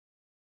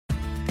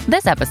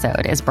This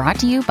episode is brought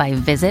to you by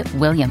Visit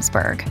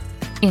Williamsburg.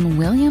 In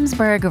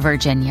Williamsburg,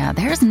 Virginia,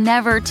 there's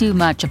never too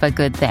much of a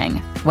good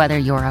thing. Whether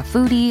you're a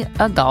foodie,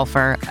 a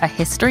golfer, a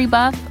history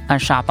buff, a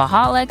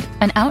shopaholic,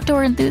 an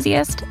outdoor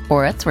enthusiast,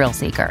 or a thrill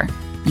seeker,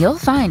 you'll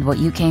find what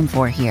you came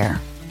for here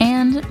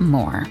and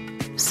more.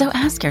 So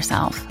ask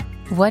yourself,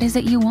 what is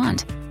it you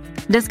want?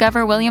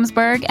 Discover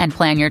Williamsburg and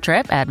plan your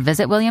trip at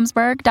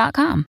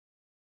visitwilliamsburg.com.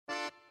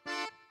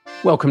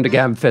 Welcome to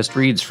Gabfest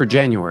Reads for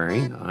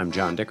January. I'm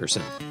John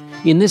Dickerson.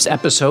 In this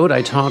episode,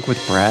 I talk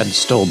with Brad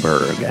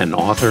Stulberg, an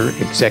author,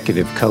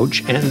 executive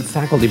coach, and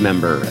faculty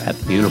member at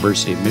the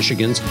University of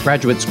Michigan's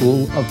Graduate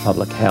School of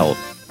Public Health.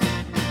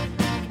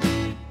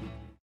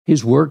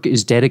 His work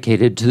is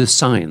dedicated to the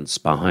science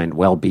behind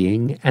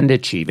well-being and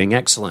achieving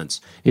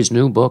excellence. His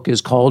new book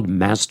is called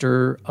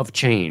Master of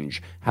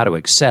Change: How to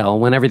Excel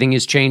When Everything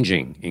is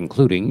Changing,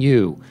 Including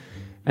You.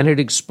 And it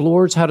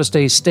explores how to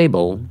stay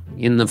stable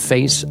in the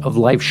face of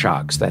life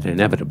shocks that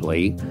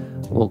inevitably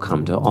will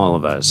come to all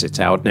of us. It's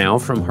out now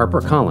from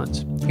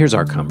HarperCollins. Here's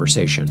our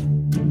conversation.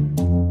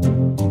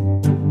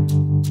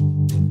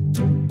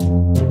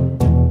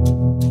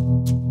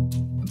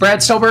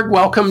 Brad Stulberg,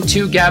 welcome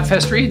to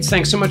Gabfest Reads.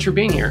 Thanks so much for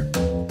being here.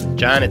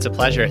 John, it's a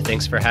pleasure.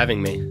 Thanks for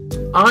having me.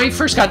 I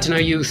first got to know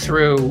you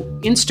through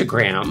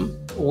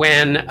Instagram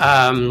when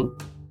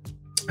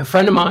a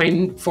friend of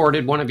mine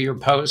forwarded one of your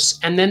posts,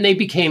 and then they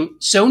became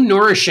so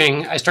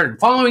nourishing. I started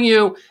following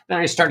you, then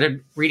I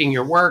started reading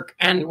your work,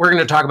 and we're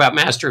going to talk about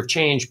Master of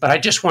Change, but I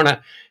just want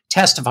to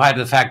testify to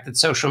the fact that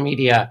social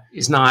media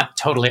is not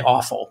totally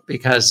awful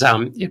because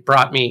it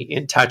brought me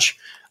in touch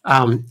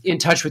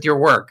with your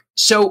work.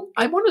 So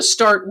I want to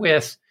start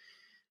with,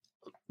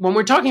 when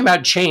we're talking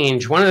about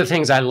change, one of the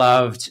things I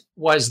loved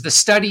was the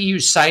study you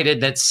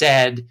cited that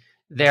said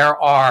there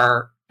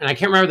are, and I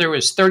can't remember, there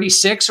was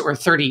 36 or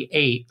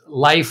 38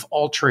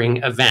 life-altering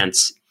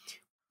events.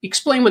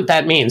 Explain what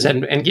that means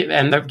and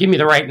give me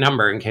the right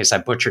number in case I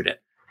butchered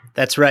it.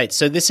 That's right.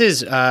 So this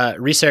is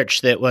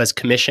research that was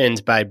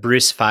commissioned by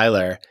Bruce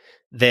Feiler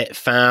that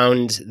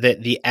found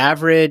that the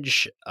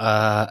average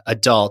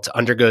adult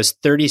undergoes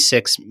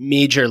 36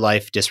 major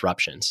life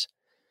disruptions.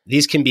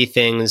 These can be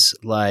things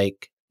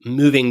like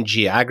moving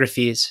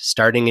geographies,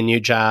 starting a new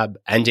job,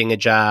 ending a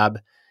job,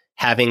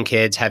 having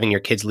kids, having your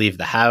kids leave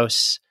the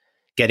house,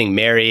 getting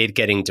married,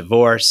 getting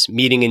divorced,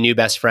 meeting a new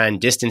best friend,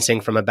 distancing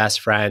from a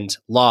best friend,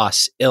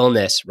 loss,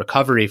 illness,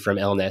 recovery from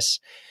illness.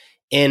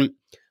 And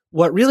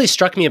what really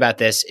struck me about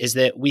this is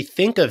that we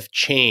think of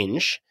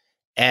change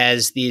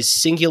as these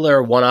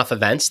singular one-off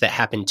events that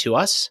happen to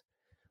us,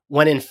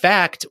 when in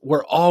fact,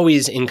 we're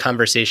always in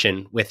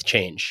conversation with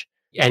change.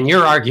 And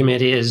your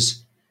argument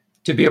is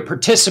to be a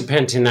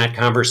participant in that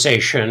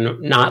conversation,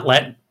 not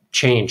let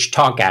change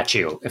talk at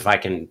you, if I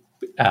can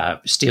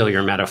steal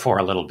your metaphor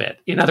a little bit.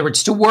 In other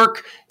words, to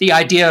work the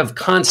idea of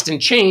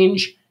constant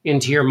change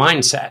into your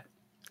mindset.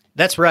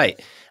 That's right.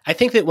 I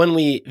think that when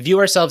we view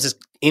ourselves as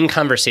in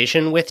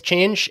conversation with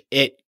change,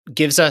 it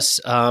gives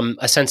us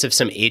a sense of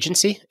some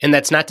agency. And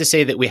that's not to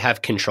say that we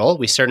have control.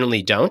 We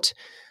certainly don't.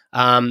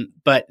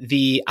 But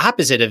the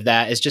opposite of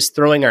that is just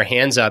throwing our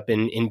hands up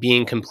and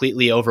being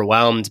completely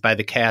overwhelmed by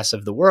the chaos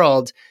of the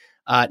world.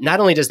 Not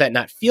only does that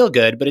not feel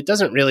good, but it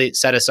doesn't really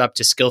set us up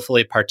to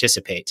skillfully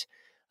participate.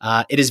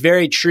 It is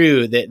very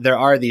true that there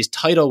are these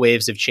tidal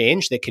waves of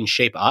change that can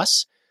shape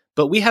us,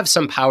 but we have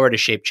some power to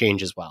shape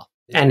change as well.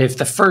 And if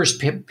the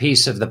first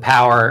piece of the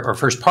power, or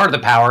first part of the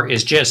power,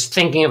 is just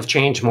thinking of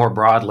change more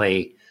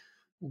broadly,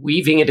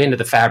 weaving it into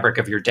the fabric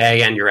of your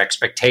day and your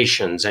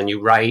expectations, and you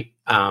write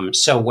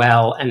so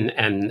well, and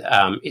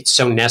it's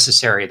so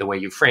necessary the way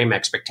you frame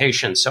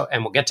expectations. So,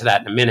 and we'll get to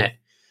that in a minute.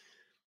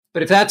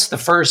 But if that's the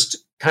first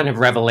kind of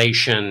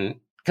revelation,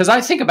 because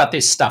I think about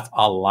this stuff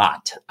a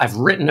lot. I've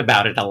written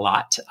about it a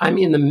lot. I'm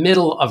in the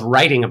middle of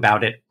writing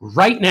about it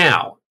right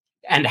now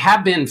and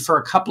have been for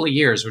a couple of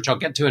years, which I'll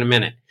get to in a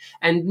minute.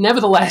 And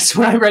nevertheless,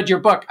 when I read your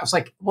book, I was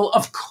like, well,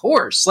 of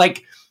course,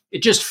 like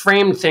it just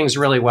framed things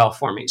really well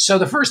for me. So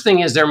the first thing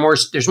is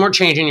there's more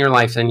change in your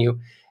life than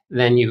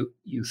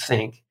you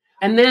think.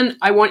 And then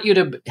I want you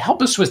to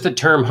help us with the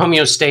term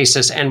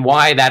homeostasis and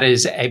why that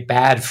is a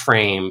bad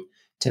frame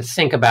to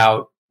think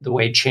about the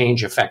way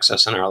change affects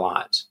us in our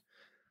lives.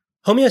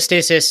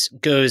 Homeostasis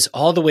goes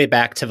all the way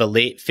back to the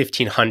late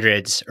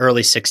 1500s,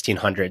 early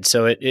 1600s.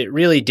 So it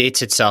really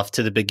dates itself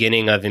to the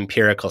beginning of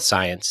empirical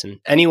science. And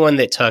anyone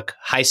that took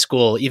high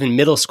school, even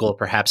middle school,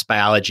 perhaps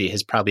biology,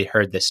 has probably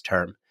heard this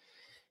term.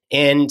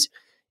 And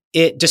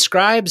it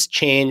describes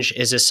change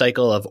as a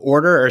cycle of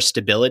order or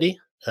stability,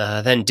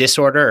 then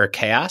disorder or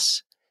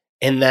chaos,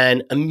 and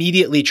then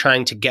immediately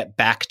trying to get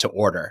back to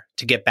order,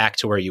 to get back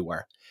to where you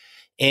were.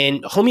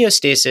 And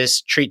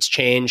homeostasis treats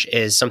change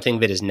as something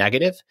that is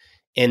negative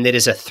and that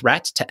is a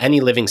threat to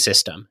any living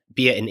system,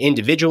 be it an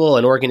individual,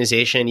 an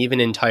organization,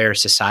 even entire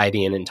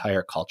society and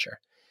entire culture.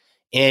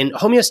 And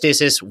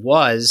homeostasis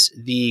was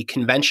the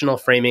conventional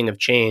framing of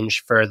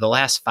change for the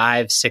last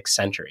 5-6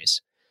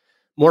 centuries.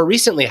 More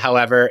recently,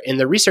 however, in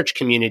the research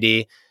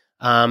community,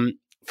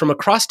 from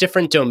across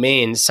different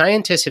domains,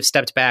 scientists have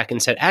stepped back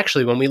and said,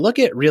 actually, when we look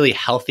at really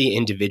healthy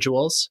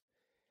individuals,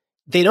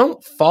 they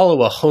don't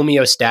follow a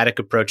homeostatic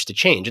approach to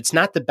change. It's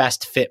not the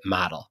best fit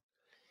model.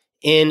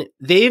 And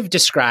they've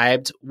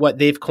described what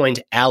they've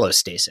coined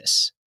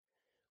allostasis,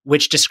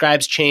 which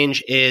describes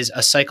change is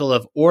a cycle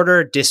of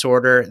order,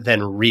 disorder, then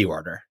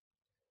reorder.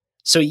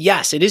 So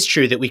yes, it is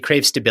true that we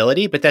crave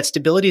stability, but that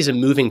stability is a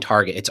moving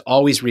target. It's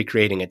always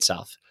recreating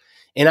itself.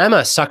 And I'm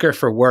a sucker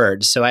for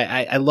words, so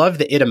I love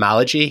the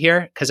etymology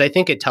here because I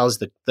think it tells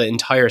the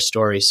entire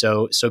story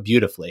so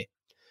beautifully.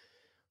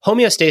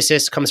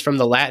 Homeostasis comes from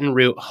the Latin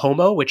root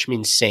homo, which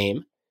means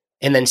same,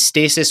 and then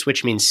stasis,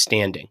 which means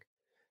standing.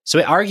 So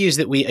it argues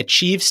that we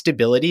achieve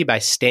stability by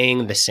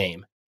staying the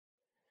same.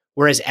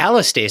 Whereas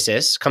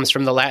allostasis comes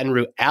from the Latin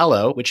root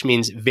allo, which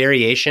means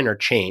variation or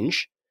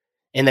change,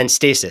 and then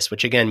stasis,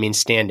 which again means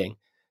standing.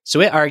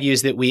 So it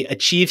argues that we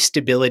achieve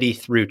stability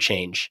through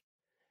change.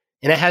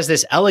 And it has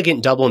this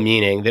elegant double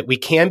meaning that we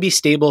can be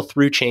stable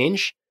through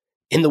change,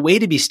 and the way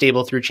to be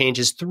stable through change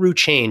is through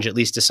change, at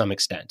least to some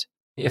extent.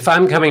 If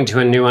I'm coming to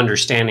a new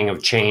understanding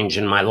of change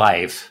in my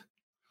life,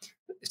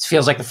 it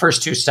feels like the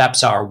first two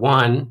steps are,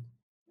 one,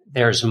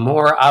 there's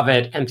more of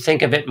it, and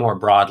think of it more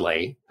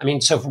broadly. I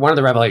mean, so one of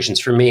the revelations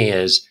for me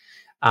is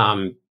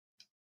I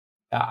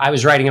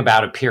was writing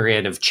about a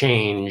period of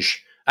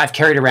change. I've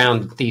carried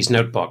around these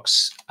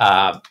notebooks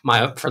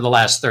for the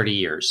last 30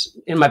 years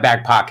in my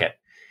back pocket.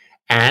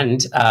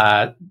 And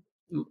mine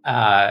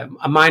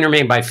are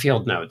made by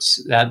Field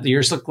Notes.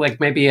 Yours look like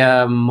maybe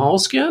a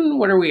moleskin.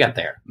 What do we got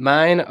there?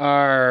 Mine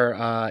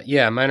are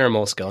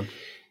moleskin.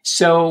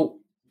 So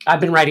I've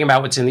been writing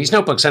about what's in these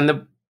notebooks,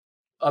 and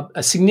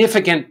a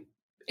significant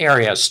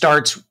area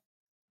starts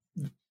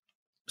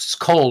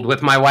cold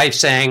with my wife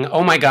saying,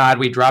 "Oh my God,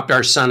 we dropped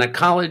our son at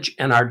college,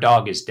 and our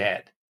dog is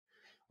dead."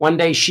 One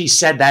day, she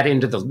said that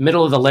into the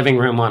middle of the living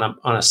room on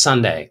a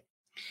Sunday.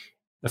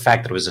 The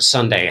fact that it was a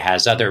Sunday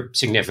has other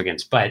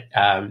significance, but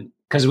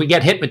because we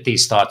get hit with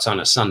these thoughts on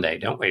a Sunday,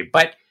 don't we?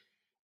 But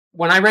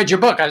when I read your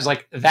book, I was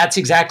like, that's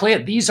exactly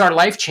it. These are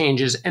life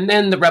changes. And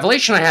then the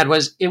revelation I had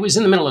was it was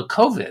in the middle of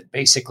COVID,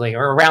 basically,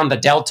 or around the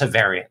Delta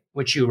variant,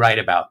 which you write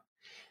about.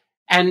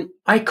 And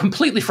I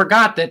completely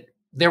forgot that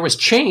there was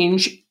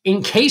change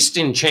encased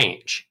in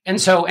change. And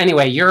so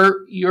anyway,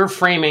 your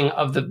framing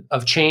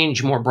of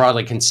change more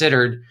broadly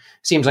considered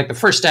seems like the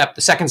first step.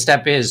 The second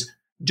step is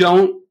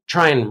don't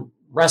try and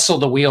wrestle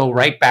the wheel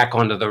right back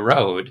onto the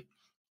road,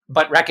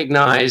 but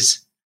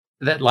recognize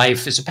that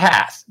life is a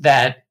path,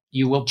 that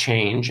you will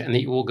change and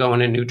that you will go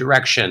in a new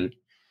direction.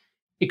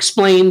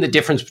 Explain the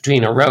difference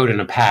between a road and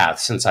a path,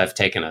 since I've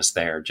taken us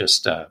there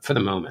just for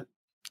the moment.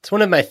 It's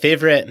one of my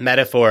favorite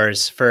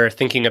metaphors for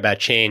thinking about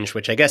change,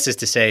 which I guess is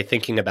to say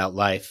thinking about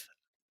life.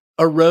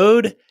 A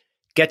road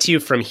gets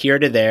you from here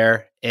to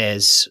there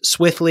as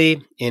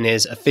swiftly and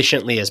as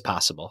efficiently as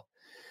possible.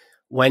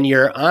 When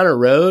you're on a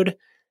road,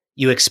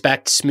 you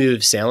expect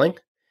smooth sailing.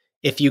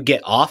 If you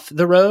get off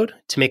the road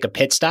to make a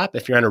pit stop,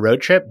 if you're on a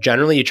road trip,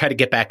 generally you try to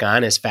get back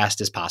on as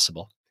fast as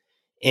possible.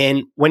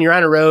 And when you're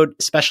on a road,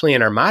 especially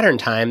in our modern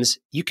times,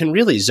 you can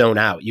really zone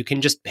out. You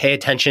can just pay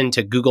attention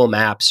to Google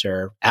Maps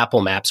or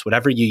Apple Maps,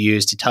 whatever you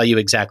use to tell you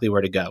exactly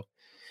where to go.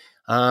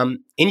 And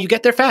you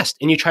get there fast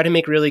and you try to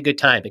make really good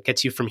time. It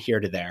gets you from here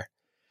to there.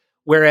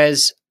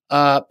 Whereas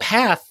a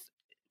path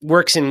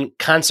works in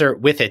concert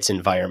with its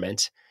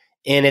environment,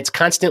 and it's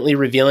constantly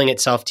revealing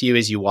itself to you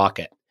as you walk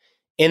it.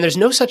 And there's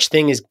no such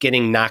thing as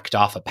getting knocked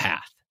off a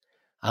path.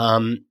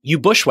 You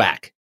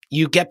bushwhack,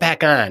 you get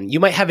back on. You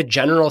might have a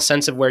general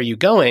sense of where you're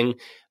going,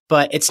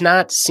 but it's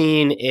not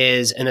seen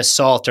as an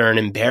assault or an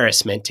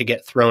embarrassment to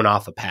get thrown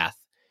off a path.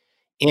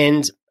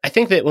 And I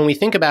think that when we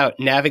think about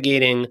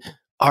navigating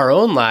our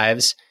own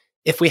lives,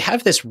 if we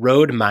have this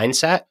road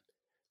mindset,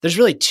 there's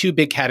really two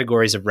big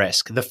categories of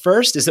risk. The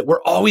first is that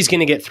we're always going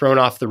to get thrown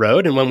off the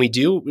road. And when we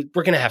do,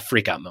 we're going to have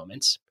freak out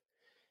moments.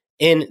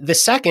 And the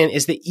second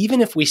is that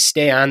even if we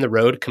stay on the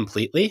road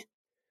completely,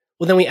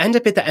 well, then we end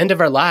up at the end of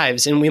our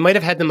lives and we might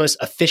have had the most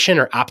efficient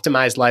or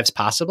optimized lives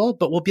possible,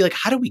 but we'll be like,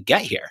 how do we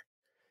get here?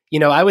 You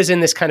know, I was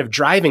in this kind of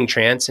driving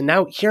trance and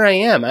now here I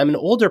am. I'm an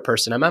older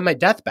person. I'm on my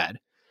deathbed.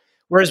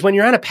 Whereas when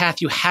you're on a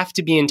path, you have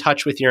to be in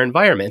touch with your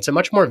environment. It's a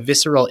much more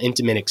visceral,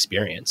 intimate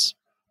experience.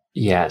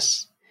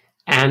 Yes.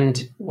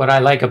 And what I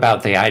like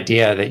about the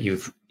idea that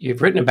you've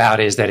written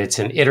about is that it's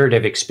an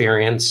iterative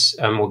experience.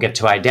 We'll get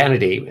to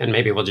identity, and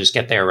maybe we'll just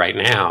get there right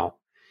now.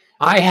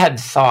 I had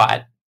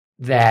thought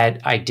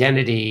that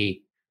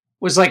identity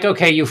was like,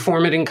 okay, you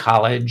form it in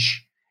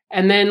college,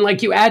 and then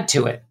like you add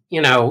to it.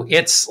 You know,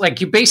 it's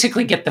like you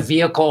basically get the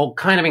vehicle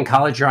kind of in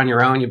college, you're on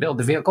your own, you build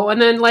the vehicle, and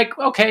then like,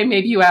 okay,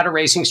 maybe you add a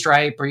racing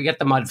stripe or you get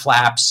the mud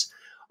flaps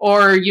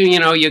or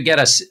you get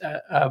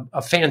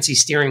a fancy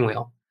steering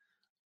wheel.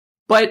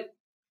 But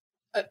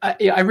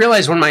I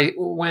realized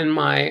when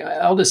my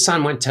eldest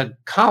son went to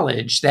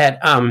college that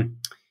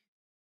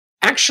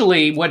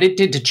actually what it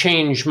did to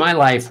change my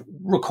life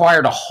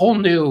required a whole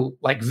new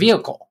like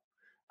vehicle.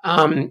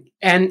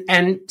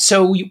 And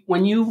so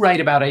when you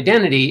write about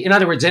identity, in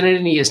other words,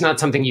 identity is not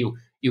something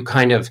you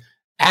kind of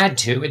add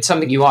to. It's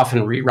something you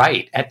often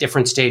rewrite at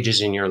different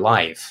stages in your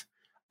life.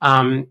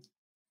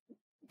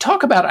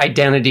 Talk about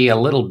identity a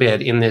little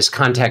bit in this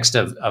context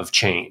of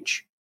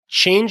change.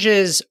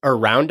 Changes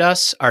around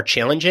us are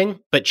challenging,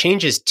 but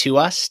changes to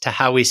us, to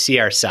how we see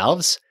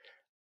ourselves,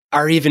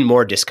 are even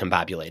more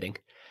discombobulating.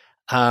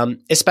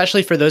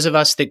 Especially for those of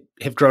us that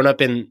have grown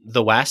up in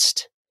the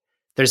West,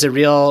 there's a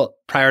real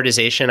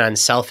prioritization on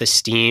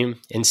self-esteem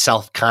and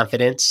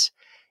self-confidence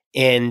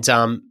and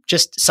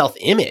just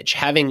self-image,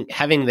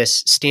 having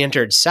this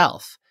standard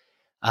self.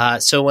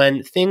 So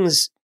when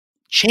things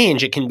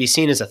change, it can be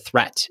seen as a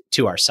threat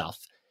to ourself.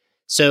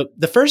 So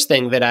the first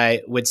thing that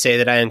I would say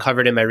that I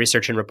uncovered in my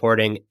research and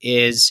reporting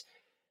is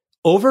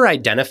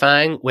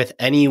over-identifying with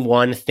any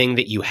one thing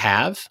that you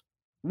have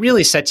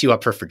really sets you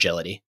up for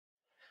fragility.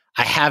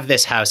 I have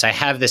this house, I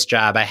have this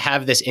job, I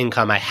have this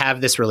income, I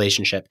have this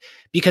relationship,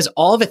 because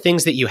all the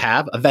things that you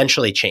have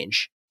eventually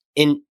change.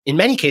 In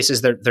many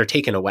cases, they're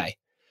taken away.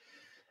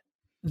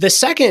 The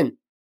second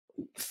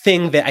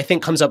thing that I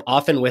think comes up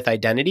often with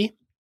identity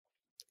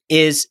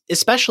is,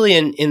 especially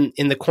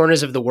in the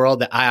corners of the world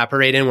that I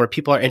operate in, where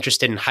people are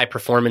interested in high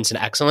performance and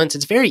excellence,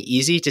 it's very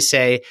easy to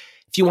say,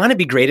 if you want to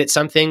be great at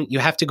something, you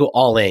have to go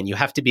all in. You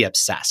have to be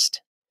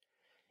obsessed.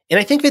 And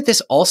I think that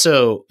this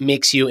also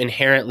makes you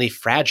inherently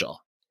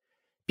fragile,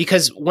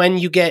 because when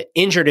you get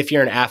injured, if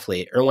you're an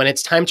athlete, or when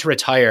it's time to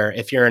retire,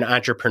 if you're an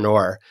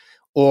entrepreneur,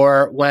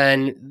 or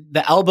when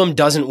the album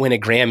doesn't win a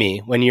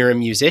Grammy, when you're a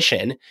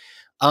musician,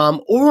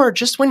 or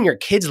just when your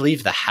kids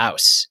leave the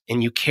house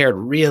and you cared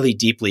really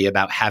deeply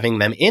about having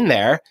them in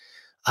there,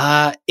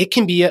 it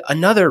can be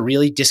another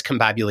really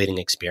discombobulating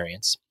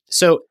experience.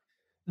 So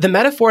the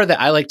metaphor that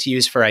I like to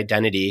use for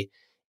identity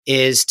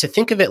is to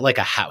think of it like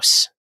a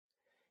house.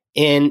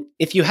 And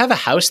if you have a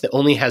house that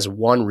only has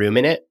one room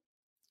in it,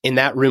 and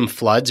that room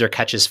floods or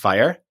catches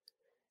fire,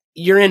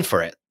 you're in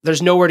for it.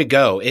 There's nowhere to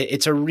go.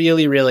 It's a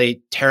really,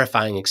 really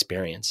terrifying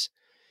experience.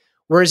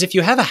 Whereas if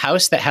you have a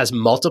house that has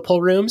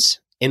multiple rooms,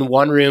 in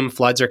one room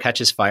floods or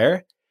catches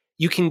fire,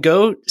 you can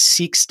go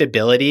seek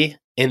stability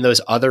in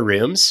those other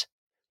rooms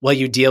while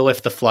you deal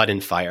with the flood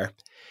and fire.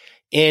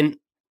 And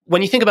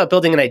when you think about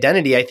building an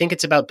identity, I think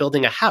it's about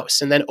building a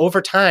house. And then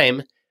over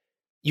time,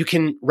 you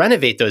can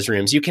renovate those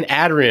rooms. You can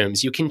add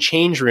rooms. You can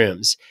change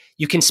rooms.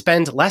 You can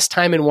spend less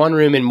time in one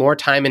room and more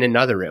time in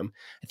another room.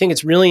 I think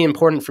it's really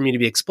important for me to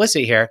be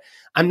explicit here.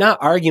 I'm not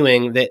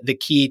arguing that the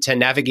key to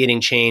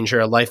navigating change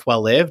or a life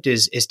well lived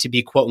is to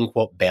be quote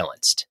unquote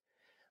balanced.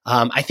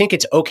 I think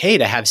it's okay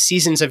to have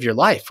seasons of your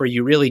life where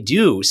you really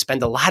do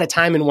spend a lot of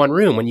time in one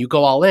room when you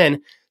go all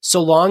in,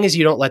 so long as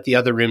you don't let the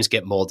other rooms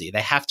get moldy.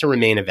 They have to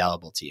remain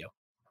available to you.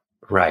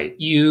 Right.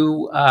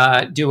 You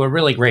do a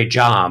really great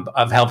job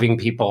of helping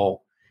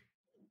people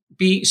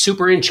be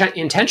super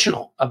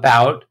intentional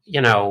about,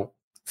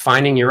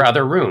 finding your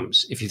other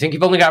rooms. If you think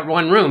you've only got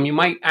one room, you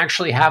might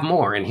actually have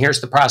more. And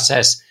here's the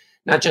process,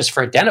 not just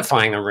for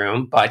identifying a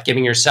room, but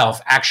giving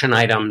yourself action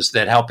items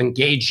that help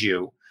engage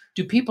you.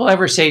 Do people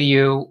ever say to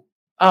you,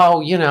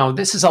 oh,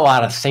 this is a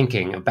lot of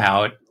thinking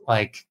about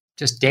like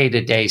just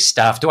day-to-day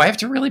stuff. Do I have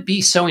to really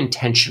be so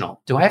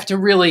intentional? Do I have to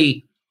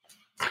really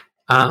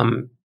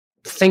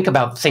think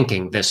about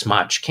thinking this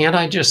much? Can't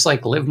I just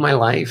like live my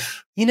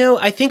life?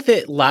 I think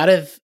that a lot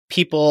of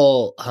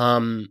people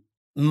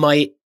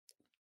might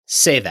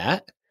say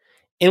that.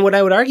 And what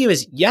I would argue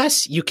is,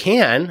 yes, you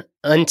can,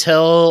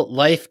 until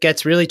life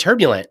gets really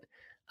turbulent.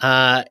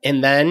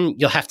 And then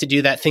you'll have to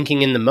do that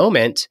thinking in the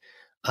moment.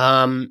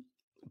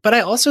 But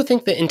I also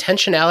think that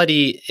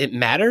intentionality, it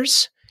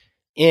matters.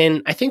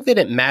 And I think that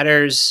it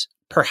matters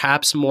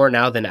perhaps more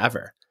now than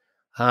ever.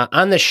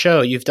 On the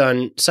show, you've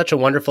done such a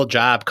wonderful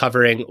job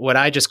covering what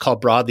I just call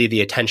broadly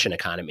the attention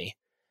economy,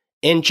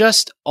 and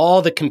just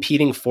all the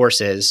competing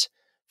forces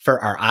for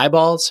our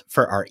eyeballs,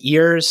 for our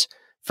ears,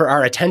 for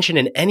our attention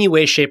in any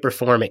way, shape, or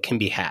form it can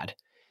be had.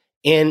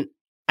 And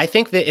I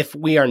think that if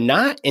we are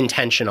not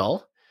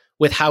intentional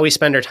with how we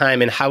spend our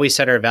time and how we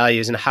set our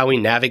values and how we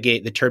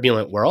navigate the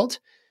turbulent world,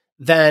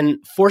 then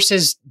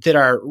forces that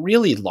are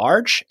really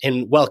large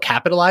and well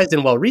capitalized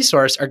and well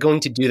resourced are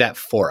going to do that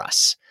for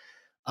us.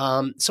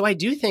 So I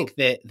do think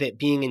that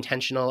being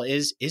intentional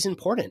is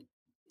important.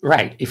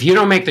 Right. If you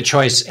don't make the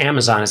choice,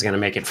 Amazon is going to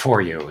make it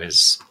for you.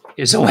 Is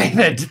a way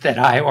that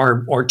I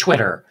or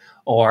Twitter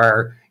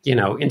or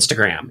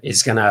Instagram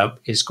is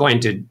going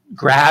to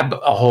grab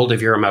a hold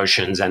of your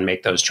emotions and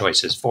make those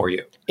choices for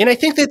you. And I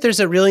think that there's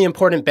a really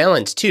important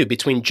balance too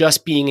between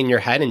just being in your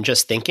head and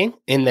just thinking,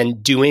 and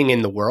then doing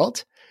in the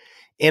world.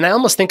 And I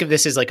almost think of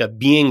this as like a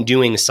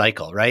being-doing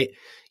cycle, right?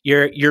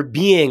 Your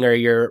being or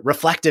your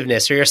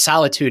reflectiveness or your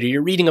solitude, or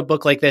you're reading a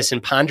book like this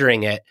and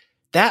pondering it,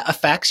 that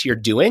affects your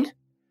doing,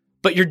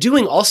 but your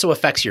doing also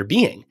affects your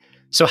being.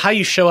 So how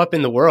you show up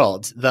in the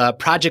world, the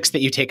projects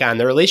that you take on,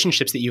 the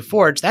relationships that you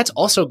forge, that's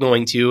also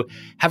going to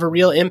have a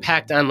real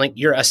impact on like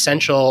your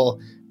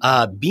essential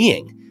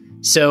being.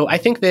 So I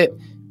think that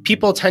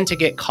people tend to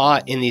get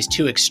caught in these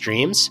two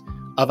extremes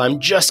of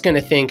I'm just going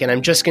to think and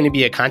I'm just going to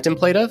be a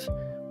contemplative,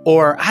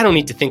 Or I don't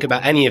need to think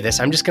about any of this.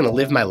 I'm just going to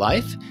live my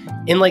life.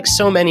 In like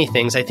so many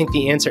things, I think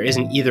the answer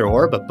isn't either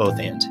or, but both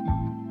and.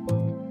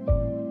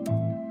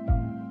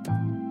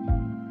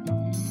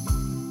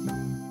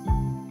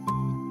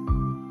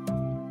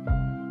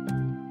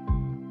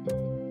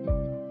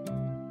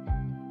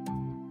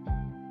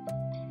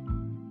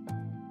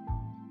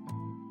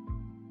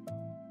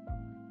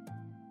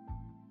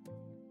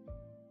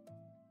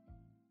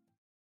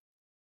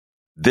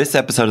 This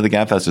episode of the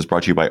Gabfest is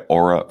brought to you by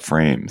Aura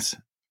Frames.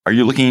 Are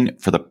you looking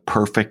for the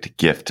perfect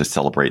gift to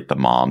celebrate the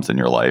moms in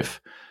your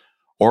life?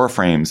 Aura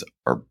Frames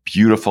are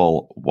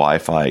beautiful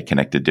Wi-Fi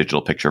connected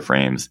digital picture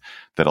frames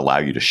that allow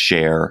you to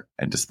share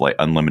and display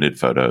unlimited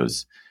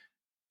photos.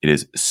 It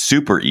is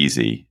super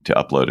easy to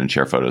upload and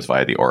share photos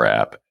via the Aura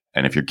app.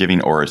 And if you're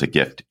giving Aura as a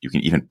gift, you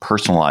can even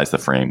personalize the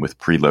frame with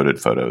preloaded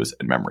photos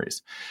and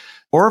memories.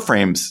 Aura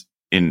Frames,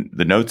 in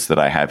the notes that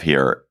I have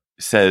here,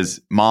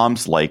 says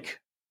moms like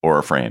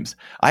Aura Frames.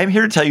 I'm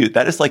here to tell you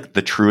that is like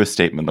the truest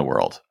statement in the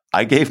world.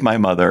 I gave my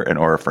mother an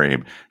Aura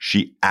frame.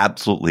 She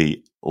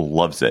absolutely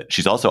loves it.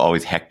 She's also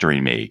always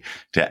hectoring me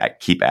to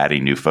keep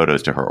adding new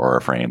photos to her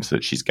Aura frame so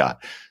that she's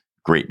got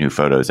great new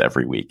photos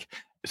every week.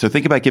 So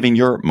think about giving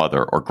your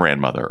mother or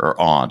grandmother or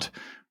aunt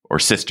or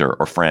sister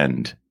or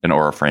friend an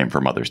Aura frame for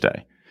Mother's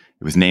Day.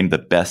 It was named the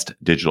best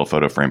digital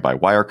photo frame by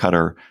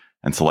Wirecutter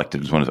and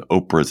selected as one of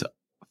Oprah's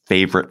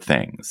favorite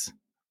things.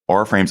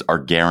 Aura frames are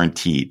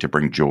guaranteed to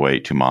bring joy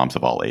to moms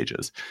of all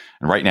ages.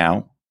 And right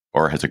now,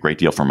 Aura has a great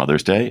deal for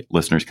Mother's Day.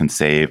 Listeners can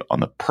save on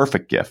the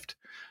perfect gift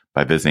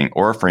by visiting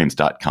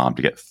auraframes.com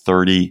to get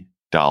 $30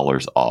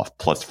 off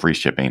plus free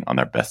shipping on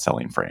their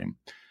best-selling frame.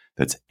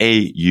 That's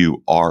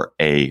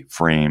AURA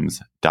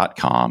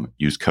frames.com.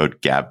 Use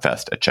code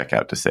GABFEST at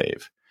checkout to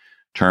save.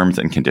 Terms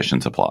and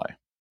conditions apply.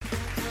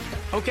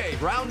 Okay,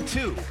 round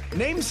two.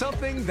 Name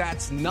something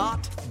that's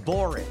not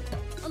boring.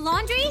 A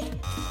laundry?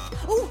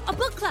 Ooh, a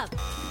book club.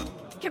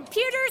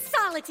 Computer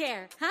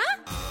solitaire,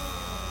 huh?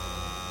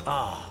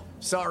 Ah,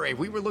 sorry,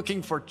 we were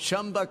looking for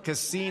Chumba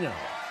Casino.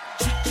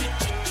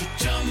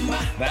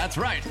 That's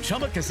right,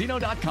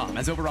 ChumbaCasino.com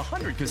has over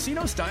 100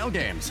 casino-style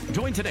games.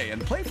 Join today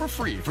and play for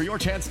free for your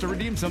chance to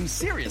redeem some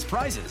serious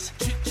prizes.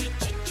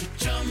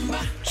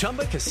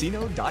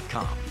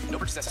 ChumbaCasino.com. No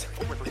purchase necessary.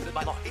 Void where prohibited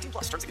by law. 18+.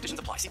 Terms and conditions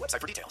apply. See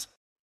website for details.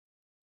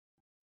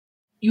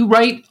 You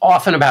write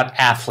often about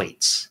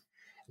athletes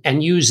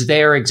and use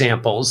their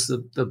examples.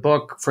 The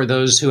book, for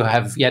those who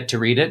have yet to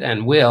read it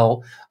and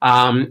will,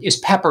 is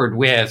peppered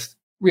with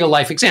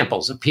real-life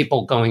examples of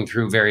people going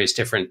through various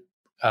different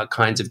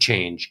kinds of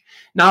change.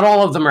 Not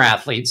all of them are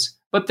athletes,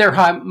 but they're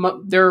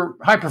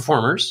high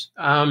performers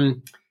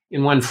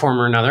in one form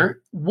or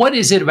another. What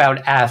is it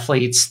about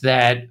athletes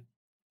that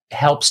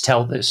helps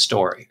tell this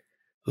story?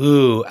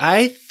 Ooh,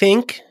 I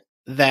think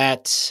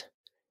that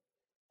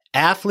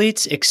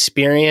athletes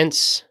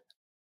experience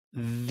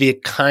the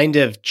kind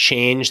of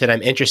change that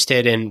I'm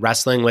interested in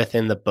wrestling with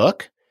in the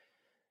book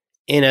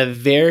in a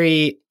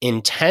very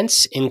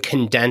intense and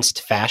condensed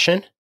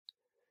fashion,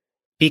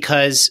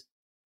 because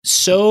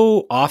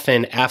so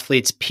often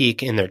athletes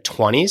peak in their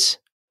 20s,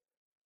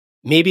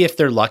 maybe if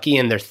they're lucky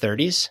in their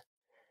 30s.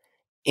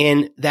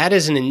 And that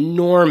is an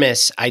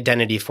enormous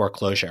identity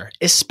foreclosure,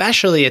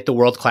 especially at the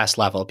world-class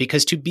level,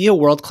 because to be a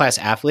world-class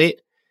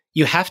athlete,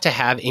 you have to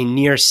have a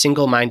near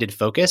single-minded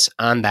focus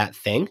on that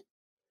thing.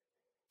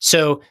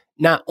 So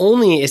not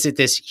only is it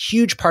this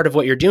huge part of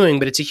what you're doing,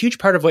 but it's a huge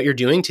part of what you're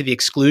doing to the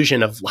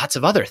exclusion of lots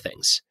of other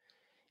things.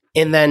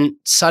 And then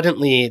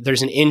suddenly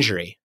there's an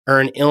injury or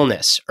an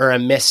illness or a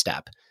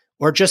misstep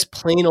or just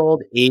plain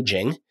old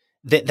aging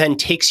that then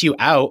takes you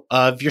out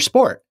of your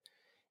sport.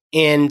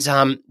 And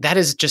that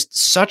is just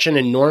such an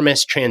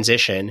enormous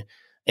transition.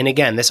 And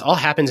again, this all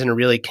happens in a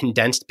really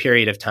condensed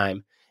period of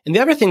time. And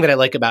the other thing that I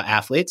like about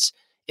athletes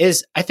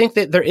is I think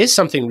that there is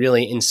something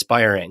really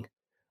inspiring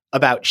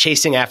about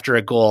chasing after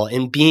a goal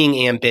and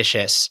being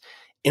ambitious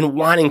and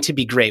wanting to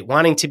be great,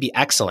 wanting to be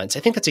excellence. I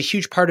think that's a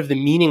huge part of the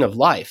meaning of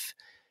life.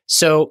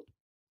 So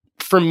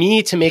for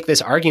me to make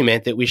this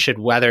argument that we should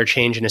weather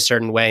change in a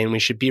certain way and we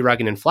should be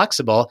rugged and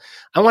flexible,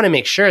 I want to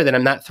make sure that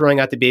I'm not throwing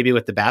out the baby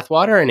with the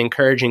bathwater and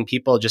encouraging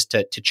people just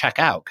to check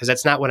out, because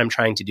that's not what I'm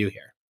trying to do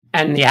here.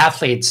 And the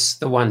athletes,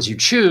 the ones you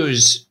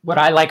choose, what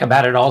I like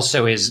about it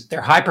also is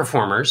they're high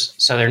performers.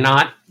 So they're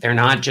not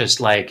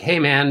just like, hey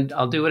man,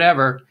 I'll do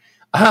whatever.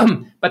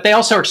 But they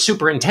also are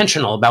super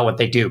intentional about what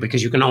they do,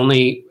 because you can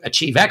only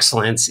achieve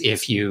excellence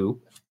if you,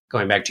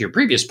 going back to your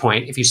previous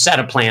point, if you set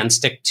a plan,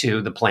 stick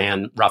to the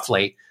plan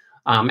roughly,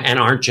 and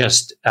aren't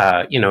just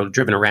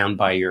driven around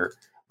by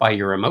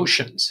your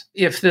emotions.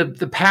 If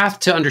the path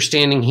to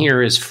understanding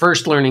here is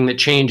first learning that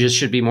changes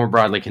should be more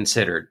broadly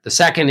considered. The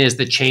second is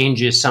that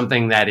change is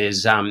something that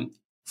is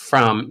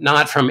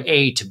not from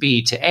A to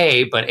B to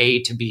A, but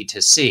A to B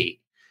to C.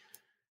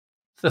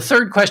 The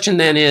third question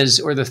then is,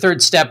 or the third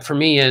step for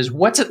me is,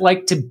 what's it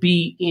like to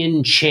be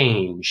in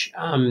change?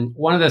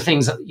 One of the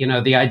things,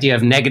 the idea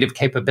of negative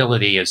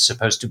capability is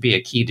supposed to be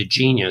a key to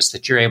genius,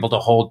 that you're able to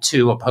hold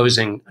two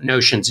opposing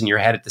notions in your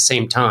head at the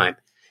same time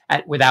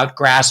without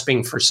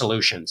grasping for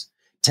solutions.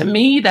 To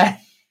me,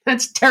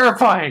 That's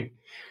terrifying.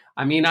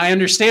 I mean, I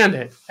understand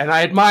it and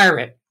I admire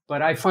it,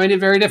 but I find it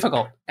very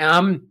difficult.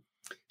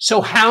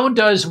 So how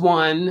does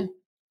one,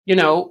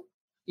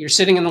 you're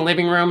sitting in the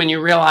living room and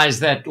you realize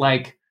that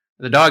like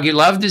the dog you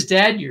loved is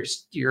dead.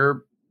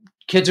 Your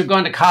kids have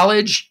gone to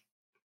college.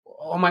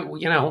 Oh my,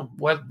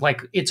 what,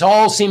 like it's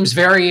all seems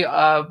very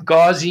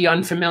gauzy,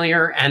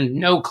 unfamiliar, and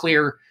no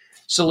clear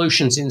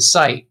solutions in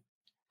sight.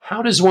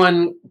 How does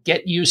one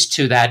get used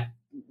to that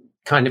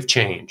kind of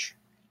change?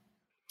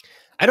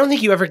 I don't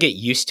think you ever get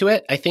used to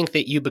it. I think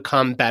that you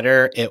become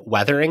better at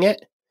weathering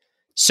it.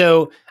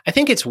 So I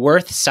think it's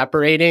worth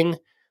separating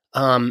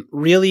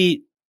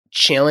really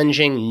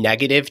challenging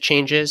negative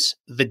changes,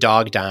 the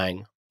dog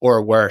dying,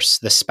 or worse,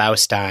 the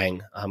spouse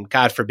dying,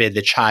 God forbid,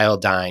 the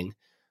child dying,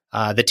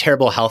 the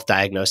terrible health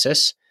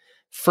diagnosis,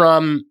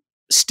 from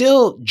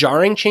still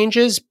jarring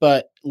changes,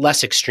 but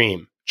less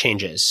extreme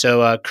changes.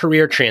 So a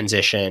career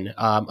transition,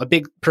 a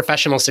big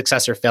professional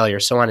success or failure,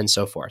 so on and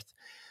so forth.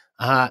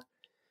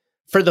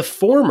 For the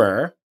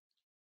former,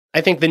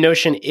 I think the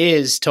notion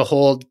is to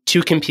hold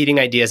two competing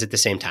ideas at the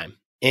same time.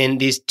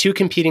 And these two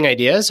competing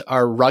ideas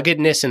are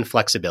ruggedness and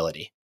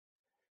flexibility.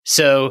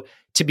 So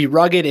to be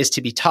rugged is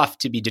to be tough,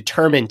 to be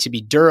determined, to be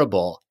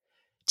durable.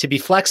 To be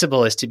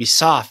flexible is to be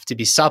soft, to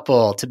be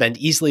supple, to bend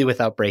easily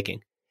without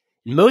breaking.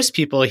 Most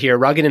people hear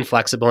rugged and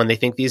flexible and they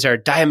think these are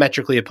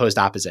diametrically opposed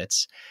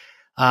opposites.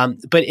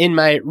 But in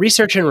my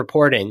research and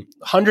reporting,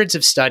 hundreds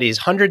of studies,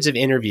 hundreds of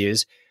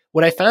interviews,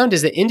 what I found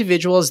is that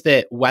individuals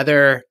that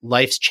weather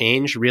life's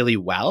change really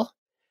well,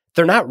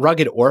 they're not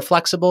rugged or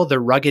flexible, they're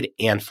rugged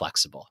and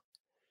flexible.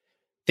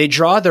 They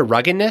draw their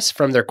ruggedness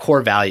from their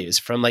core values,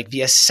 from like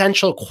the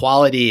essential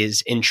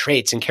qualities and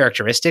traits and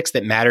characteristics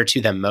that matter to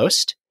them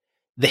most,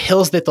 the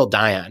hills that they'll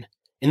die on.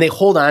 And they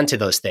hold on to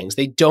those things.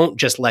 They don't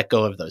just let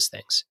go of those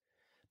things.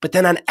 But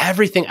then on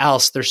everything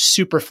else, they're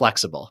super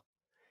flexible.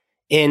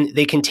 And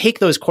they can take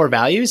those core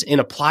values and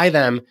apply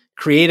them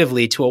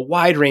creatively to a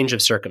wide range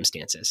of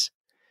circumstances.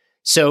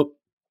 So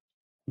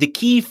the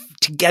key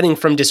to getting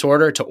from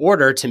disorder to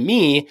order to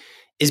me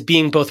is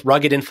being both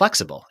rugged and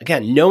flexible.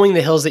 Again, knowing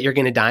the hills that you're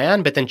going to die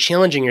on, but then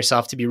challenging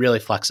yourself to be really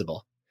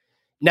flexible.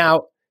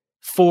 Now,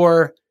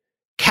 for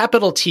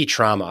capital T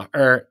trauma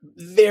or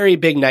very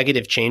big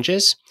negative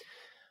changes,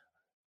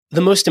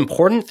 the most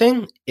important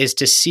thing is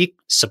to seek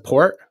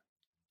support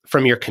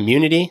from your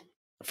community,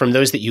 from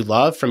those that you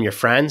love, from your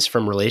friends,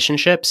 from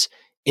relationships,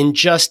 and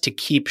just to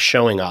keep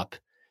showing up.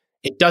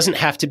 It doesn't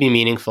have to be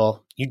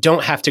meaningful. You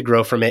don't have to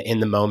grow from it in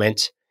the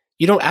moment.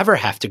 You don't ever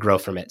have to grow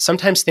from it.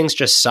 Sometimes things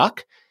just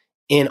suck,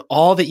 and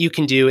all that you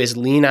can do is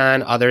lean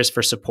on others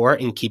for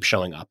support and keep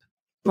showing up.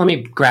 Let me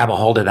grab a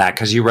hold of that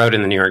because you wrote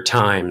in the New York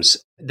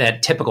Times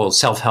that typical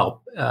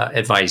self-help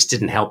advice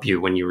didn't help you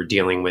when you were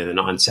dealing with an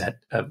onset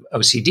of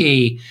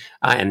OCD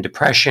and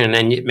depression,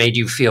 and it made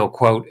you feel,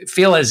 quote,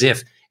 feel as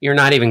if you're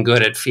not even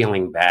good at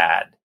feeling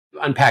bad.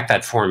 Unpack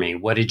that for me.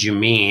 What did you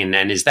mean?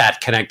 And is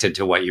that connected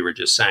to what you were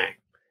just saying?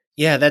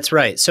 Yeah, that's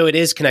right. So it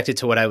is connected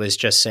to what I was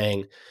just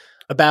saying.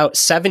 About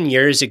 7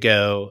 years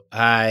ago,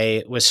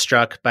 I was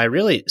struck by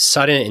really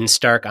sudden and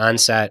stark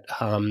onset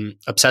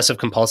obsessive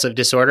compulsive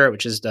disorder,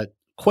 which is a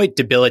quite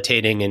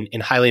debilitating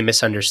and highly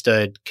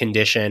misunderstood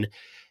condition,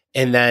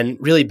 and then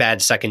really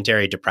bad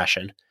secondary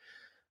depression.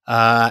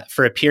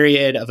 For a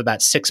period of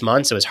about 6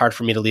 months, it was hard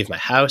for me to leave my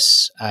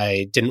house.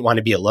 I didn't want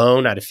to be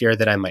alone out of fear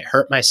that I might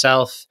hurt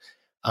myself.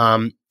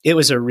 It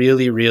was a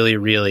really, really,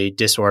 really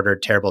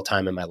disordered, terrible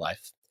time in my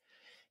life.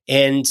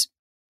 And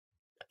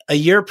a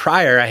year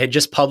prior, I had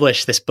just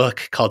published this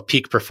book called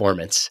Peak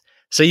Performance.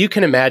 So you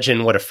can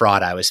imagine what a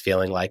fraud I was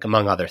feeling like,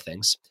 among other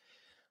things.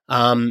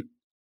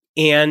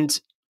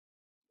 And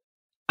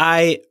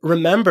I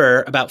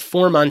remember about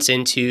 4 months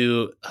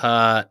into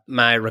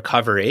my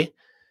recovery,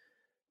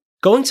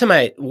 going to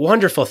my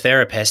wonderful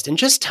therapist and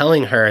just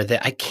telling her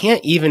that I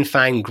can't even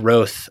find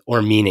growth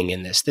or meaning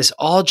in this. This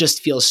all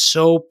just feels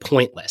so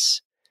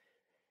pointless.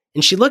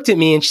 And she looked at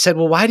me and she said,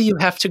 well, why do you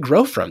have to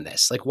grow from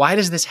this? Like, why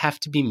does this have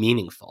to be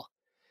meaningful?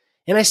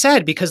 And I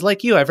said, because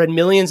like you, I've read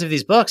millions of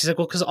these books. She's like,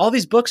 well, because all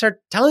these books are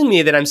telling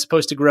me that I'm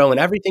supposed to grow and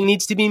everything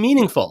needs to be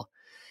meaningful.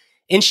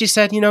 And she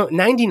said,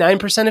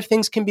 99% of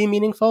things can be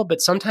meaningful,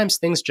 but sometimes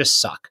things just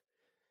suck.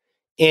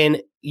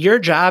 And your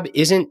job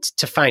isn't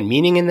to find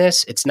meaning in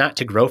this. It's not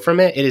to grow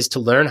from it. It is to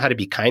learn how to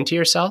be kind to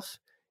yourself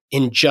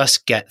and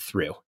just get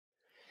through.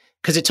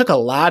 Because it took a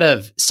lot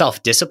of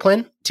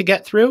self-discipline to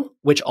get through,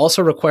 which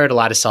also required a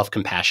lot of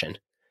self-compassion.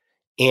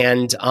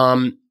 And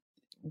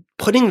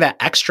putting that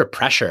extra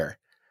pressure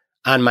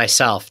on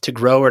myself to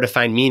grow or to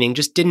find meaning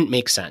just didn't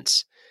make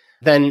sense.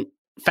 Then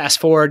fast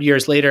forward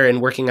years later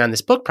and working on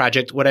this book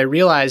project, what I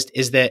realized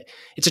is that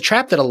it's a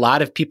trap that a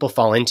lot of people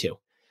fall into.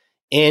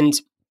 And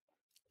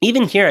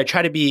even here, I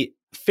try to be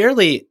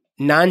fairly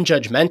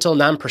non-judgmental,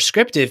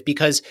 non-prescriptive,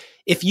 because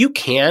if you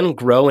can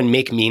grow and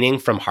make meaning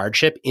from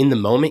hardship in the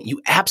moment,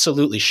 you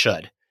absolutely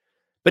should.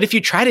 But if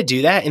you try to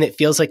do that and it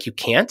feels like you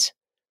can't,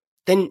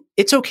 then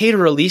it's okay to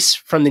release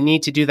from the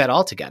need to do that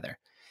altogether.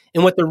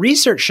 And what the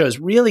research shows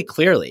really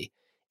clearly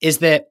is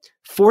that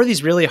for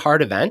these really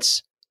hard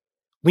events,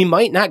 we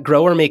might not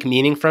grow or make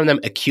meaning from them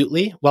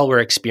acutely while we're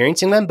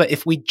experiencing them, but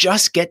if we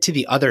just get to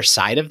the other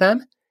side of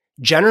them,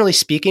 generally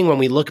speaking, when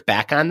we look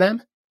back on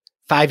them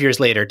 5 years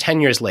later, 10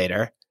 years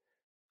later,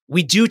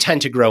 we do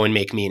tend to grow and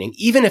make meaning,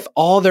 even if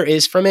all there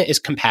is from it is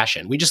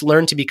compassion. We just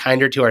learn to be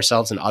kinder to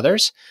ourselves and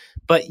others,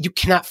 but you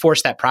cannot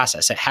force that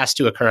process. It has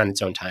to occur on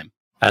its own time.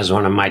 As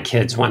one of my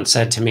kids once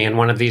said to me in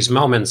one of these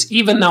moments,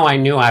 even though I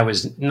knew I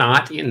was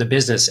not in the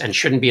business and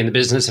shouldn't be in the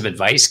business of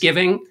advice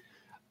giving,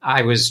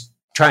 I was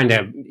trying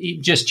to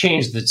just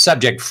change the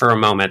subject for a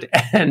moment.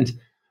 And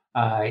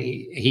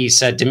he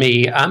said to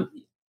me,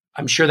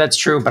 I'm sure that's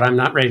true, but I'm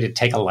not ready to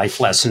take a life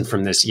lesson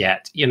from this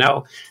yet,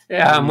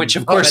 which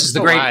of course is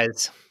the great...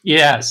 Wise.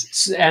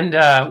 Yes. And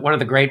one of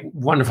the great,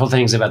 wonderful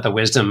things about the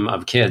wisdom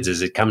of kids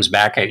is it comes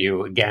back at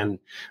you again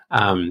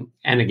and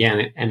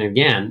again and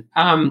again.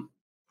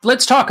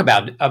 Let's talk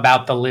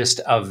about the list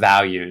of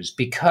values,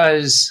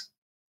 because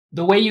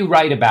the way you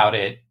write about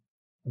it,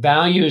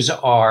 values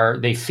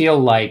they feel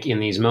like in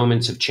these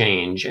moments of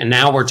change. And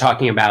now we're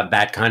talking about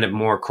that kind of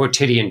more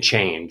quotidian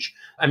change.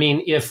 I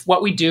mean, if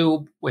what we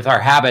do with our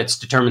habits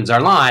determines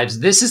our lives,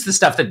 this is the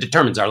stuff that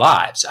determines our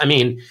lives. I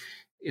mean,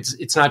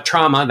 it's not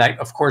trauma that,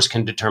 of course,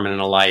 can determine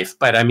a life.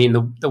 But I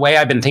mean, the way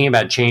I've been thinking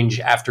about change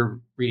after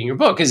reading your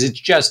book is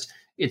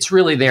it's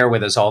really there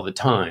with us all the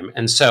time.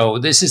 And so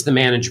this is the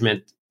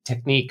management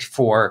technique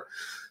for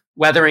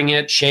weathering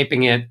it,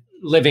 shaping it,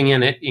 living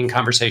in it, in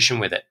conversation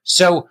with it.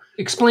 So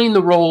explain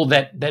the role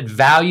that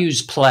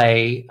values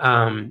play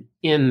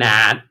in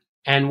that,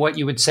 and what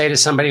you would say to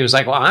somebody who's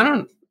like, well, I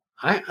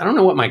don't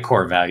know what my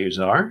core values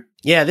are.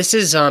 Yeah, this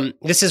is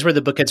where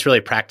the book gets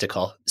really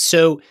practical.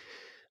 So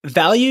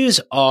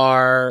values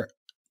are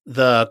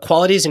the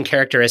qualities and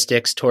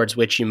characteristics towards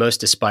which you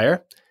most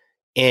aspire.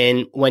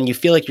 And when you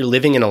feel like you're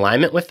living in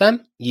alignment with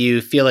them,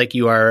 you feel like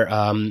you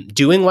are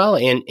doing well,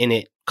 and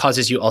it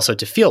causes you also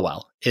to feel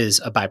well is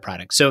a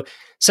byproduct. So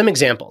some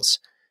examples: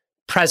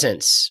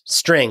 presence,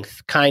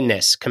 strength,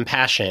 kindness,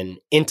 compassion,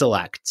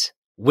 intellect,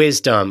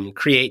 wisdom,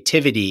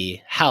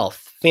 creativity,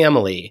 health,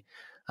 family,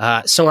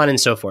 so on and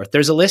so forth.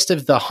 There's a list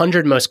of the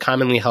 100 most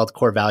commonly held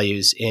core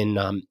values in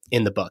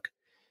the book.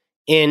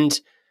 And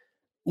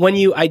when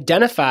you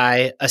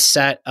identify a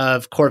set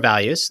of core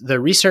values, the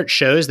research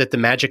shows that the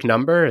magic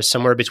number is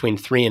somewhere between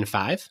 3 and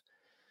 5.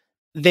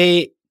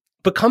 They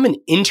become an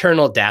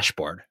internal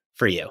dashboard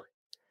for you,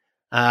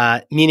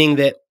 meaning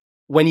that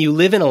when you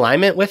live in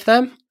alignment with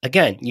them,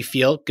 again, you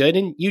feel good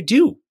and you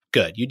do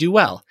good, you do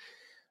well.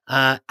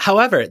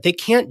 However, they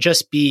can't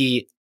just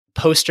be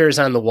posters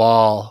on the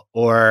wall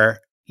or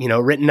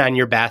written on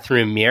your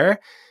bathroom mirror.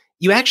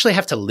 You actually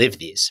have to live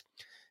these.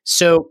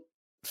 So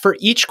for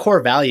each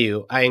core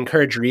value, I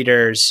encourage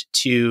readers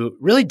to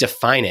really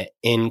define it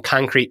in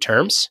concrete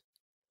terms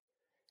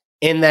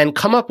and then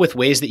come up with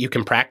ways that you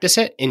can practice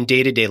it in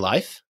day-to-day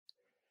life.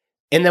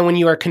 And then when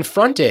you are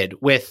confronted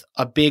with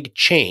a big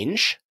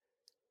change,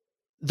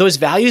 those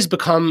values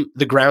become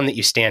the ground that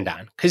you stand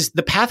on, because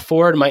the path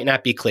forward might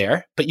not be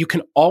clear, but you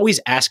can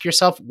always ask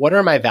yourself, what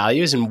are my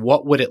values and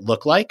what would it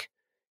look like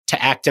to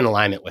act in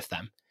alignment with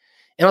them?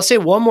 And I'll say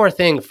one more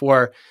thing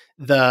for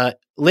the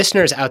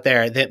listeners out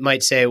there that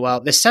might say,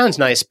 well, this sounds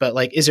nice, but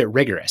is it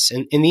rigorous?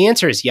 And the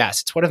answer is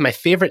yes. It's one of my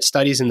favorite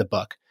studies in the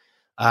book.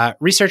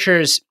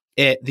 Researchers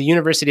at the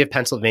University of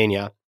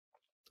Pennsylvania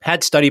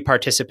had study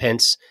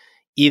participants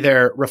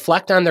either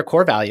reflect on their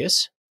core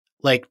values,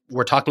 like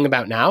we're talking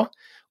about now,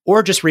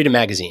 or just read a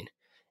magazine.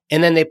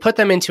 And then they put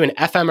them into an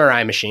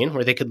fMRI machine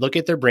where they could look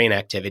at their brain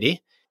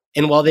activity.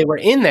 And while they were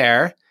in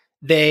there,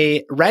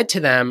 they read to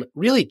them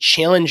really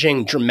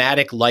challenging,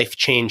 dramatic life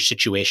change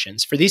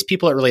situations. For these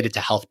people, it related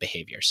to health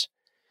behaviors.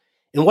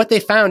 And what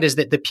they found is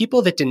that the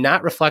people that did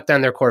not reflect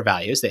on their core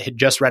values, that had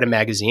just read a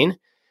magazine,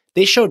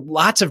 they showed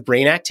lots of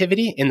brain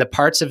activity in the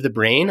parts of the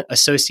brain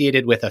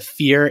associated with a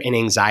fear and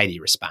anxiety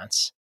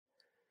response.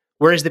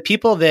 Whereas the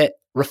people that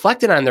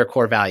reflected on their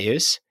core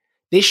values,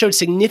 they showed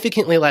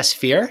significantly less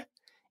fear,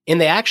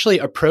 and they actually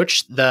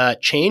approached the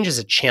change as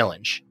a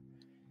challenge.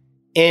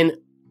 And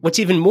what's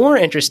even more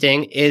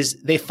interesting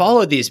is they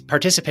followed these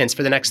participants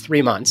for the next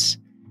 3 months.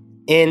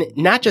 And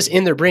not just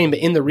in their brain, but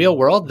in the real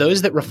world,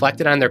 those that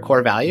reflected on their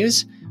core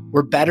values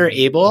were better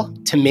able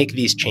to make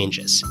these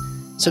changes.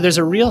 So there's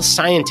a real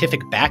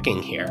scientific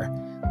backing here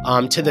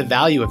to the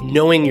value of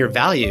knowing your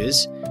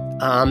values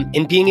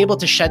and being able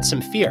to shed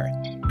some fear.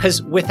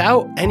 Because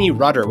without any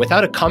rudder,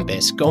 without a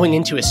compass going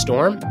into a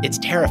storm, it's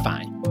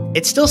terrifying.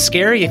 It's still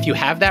scary if you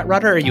have that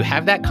rudder or you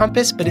have that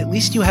compass, but at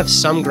least you have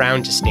some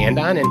ground to stand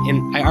on.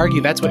 And I argue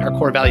that's what our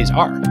core values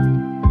are.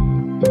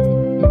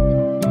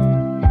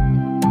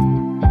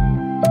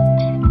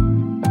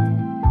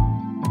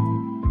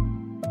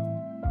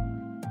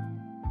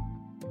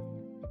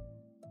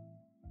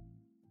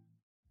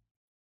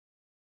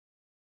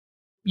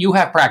 You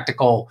have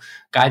practical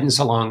guidance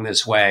along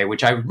this way,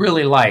 which I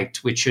really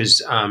liked, which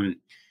is,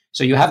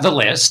 so you have the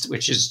list,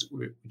 which is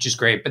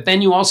great, but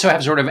then you also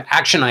have sort of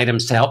action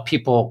items to help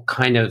people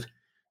kind of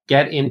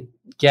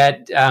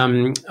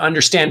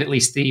understand at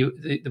least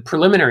the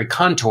preliminary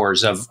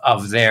contours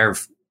of their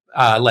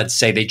let's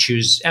say they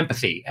choose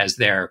empathy as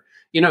their,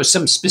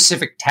 some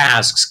specific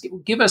tasks.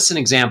 Give us an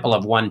example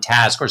of one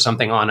task or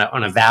something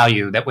on a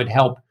value that would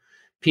help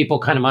people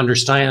kind of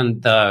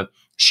understand the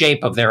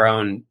shape of their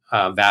own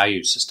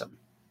value system.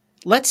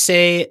 Let's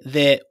say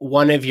that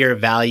one of your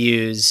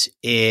values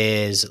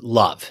is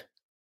love,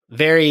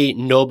 very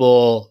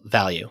noble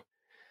value.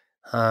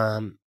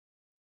 Then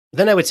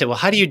I would say, well,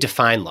 how do you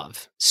define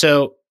love?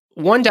 So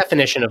one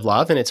definition of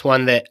love, and it's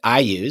one that I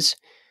use,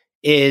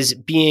 is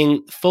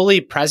being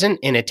fully present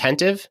and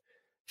attentive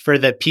for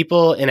the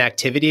people and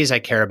activities I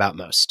care about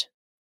most.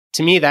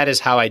 To me, that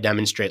is how I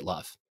demonstrate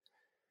love.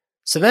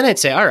 So then I'd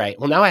say, all right,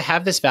 well, now I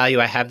have this value,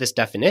 I have this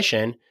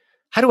definition.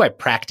 How do I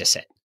practice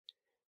it?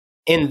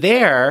 And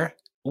there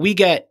we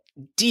get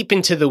deep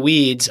into the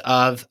weeds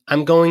of,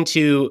 I'm going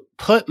to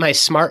put my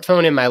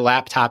smartphone and my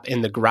laptop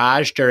in the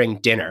garage during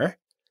dinner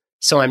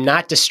so I'm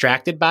not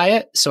distracted by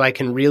it, so I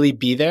can really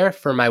be there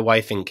for my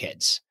wife and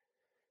kids.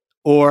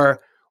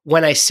 Or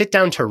when I sit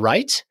down to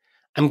write,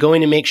 I'm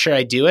going to make sure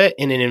I do it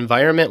in an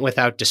environment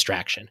without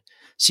distraction.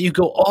 So you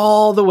go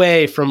all the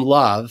way from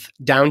love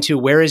down to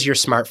where is your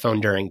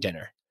smartphone during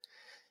dinner.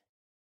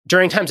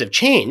 During times of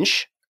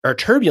change or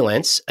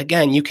turbulence,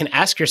 again, you can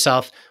ask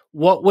yourself,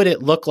 what would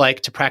it look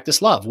like to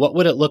practice love? What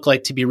would it look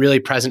like to be really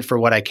present for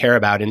what I care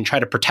about and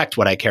try to protect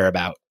what I care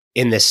about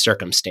in this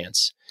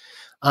circumstance?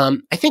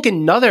 I think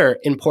another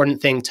important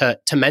thing to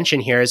mention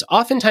here is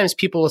oftentimes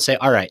people will say,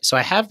 all right, so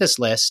I have this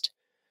list.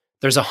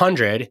 There's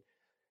 100.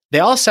 They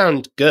all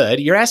sound good.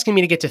 You're asking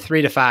me to get to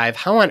 3 to 5.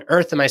 How on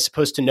earth am I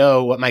supposed to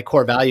know what my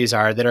core values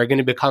are that are going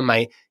to become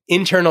my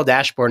internal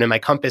dashboard and my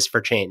compass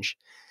for change?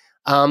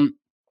 In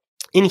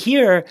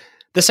here,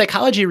 the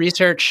psychology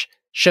research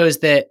shows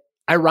that,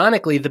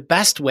 ironically, the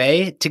best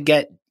way to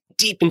get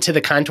deep into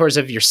the contours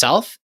of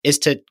yourself is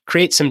to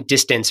create some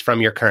distance from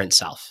your current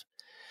self.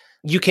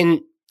 You can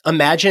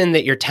imagine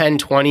that you're 10,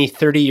 20,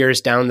 30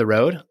 years down the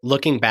road,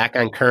 looking back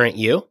on current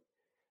you.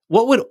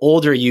 What would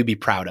older you be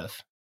proud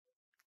of?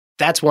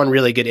 That's one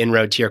really good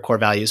inroad to your core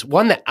values.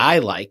 One that I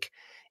like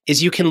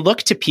is you can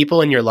look to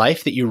people in your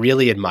life that you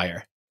really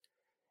admire.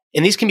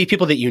 And these can be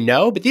people that you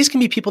know, but these can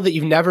be people that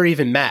you've never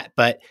even met.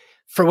 But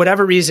for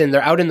whatever reason,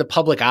 they're out in the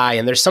public eye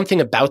and there's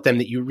something about them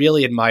that you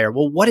really admire.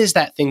 Well, what is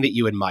that thing that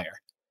you admire?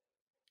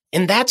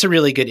 And that's a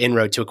really good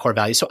inroad to a core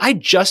value. So I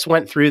just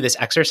went through this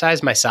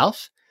exercise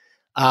myself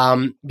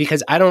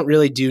because I don't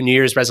really do New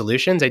Year's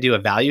resolutions. I do a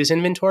values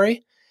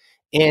inventory.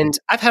 And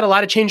I've had a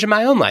lot of change in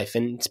my own life,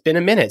 and it's been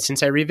a minute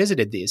since I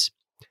revisited these.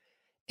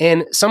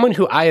 And someone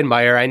who I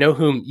admire, I know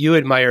whom you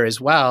admire as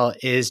well,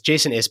 is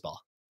Jason Isbell.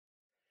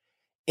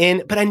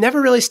 But I never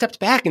really stepped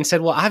back and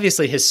said, well,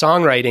 obviously his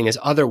songwriting is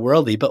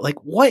otherworldly, but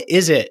like, what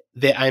is it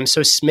that I'm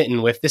so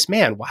smitten with this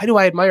man? Why do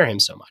I admire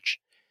him so much?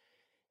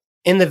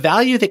 And the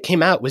value that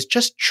came out was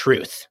just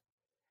truth.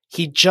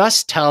 He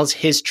just tells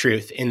his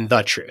truth in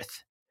the truth.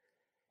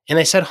 And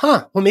I said,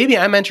 well, maybe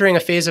I'm entering a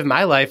phase of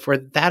my life where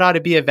that ought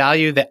to be a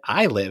value that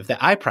I live, that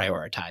I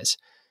prioritize.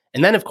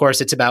 And then, of course,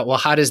 it's about, well,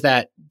 how does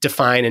that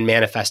define and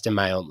manifest in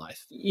my own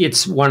life?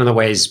 It's one of the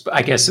ways,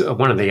 I guess,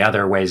 one of the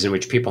other ways in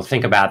which people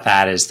think about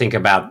that is think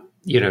about,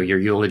 your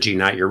eulogy,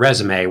 not your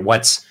resume.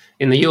 What's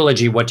in the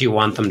eulogy? What do you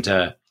want them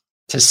to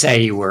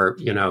say? You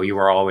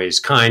were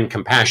always kind,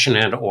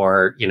 compassionate,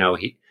 or,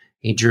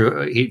 he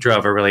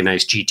drove a really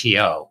nice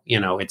GTO.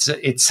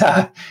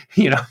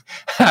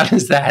 How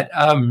does that,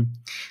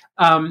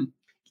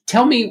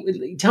 tell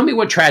me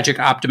what tragic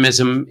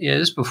optimism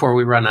is before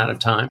we run out of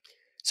time.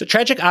 So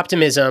tragic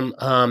optimism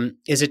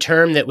is a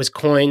term that was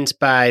coined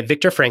by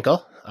Viktor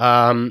Frankl,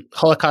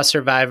 Holocaust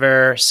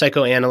survivor,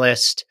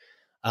 psychoanalyst,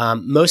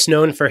 most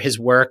known for his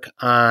work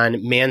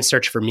on man's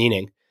search for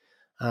meaning.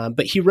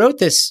 But he wrote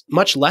this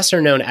much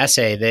lesser known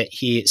essay that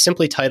he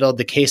simply titled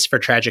The Case for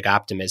Tragic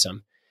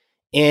Optimism.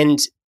 And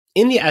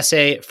in the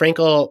essay,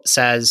 Frankl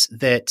says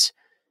that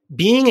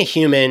being a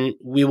human,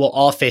 we will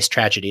all face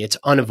tragedy. It's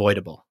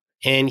unavoidable.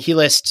 And he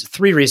lists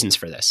 3 reasons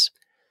for this.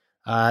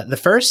 The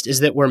first is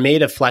that we're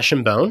made of flesh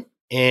and bone,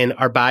 and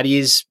our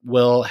bodies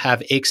will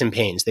have aches and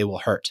pains. They will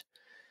hurt.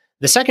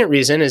 The second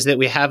reason is that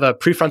we have a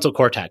prefrontal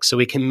cortex, so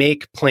we can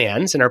make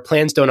plans, and our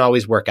plans don't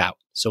always work out.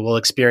 So we'll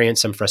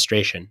experience some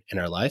frustration in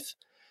our life.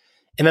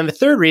 And then the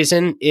third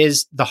reason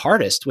is the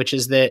hardest, which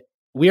is that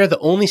we are the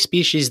only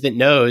species that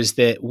knows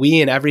that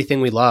we and everything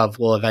we love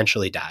will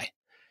eventually die.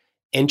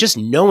 And just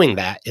knowing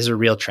that is a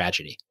real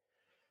tragedy.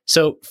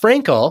 So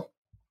Frankl,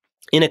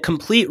 in a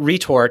complete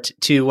retort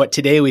to what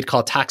today we'd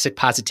call toxic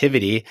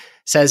positivity,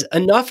 says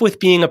enough with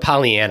being a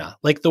Pollyanna.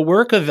 Like, the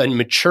work of a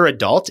mature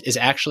adult is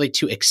actually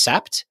to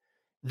accept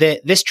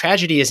that this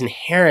tragedy is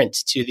inherent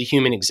to the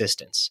human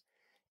existence.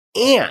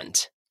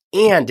 And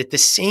at the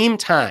same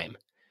time,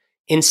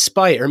 in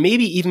spite or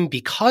maybe even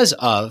because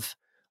of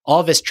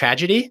all this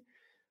tragedy,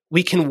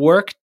 we can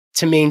work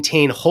to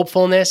maintain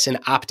hopefulness and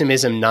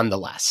optimism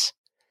nonetheless.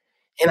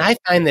 And I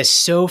find this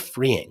so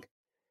freeing.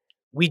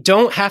 We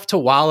don't have to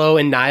wallow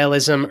in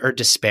nihilism or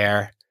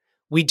despair.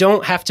 We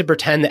don't have to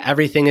pretend that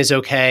everything is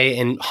okay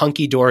and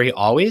hunky-dory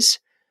always.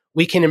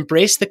 We can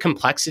embrace the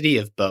complexity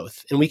of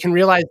both. And we can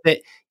realize that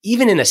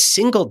even in a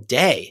single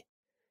day,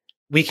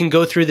 we can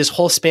go through this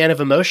whole span of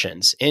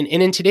emotions. And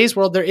in today's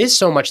world, there is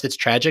so much that's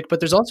tragic, but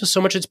there's also so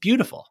much that's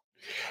beautiful.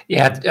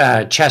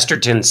 Yeah,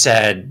 Chesterton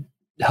said,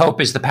 hope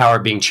is the power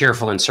of being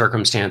cheerful in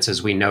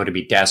circumstances we know to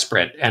be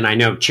desperate. And I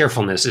know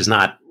cheerfulness is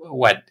not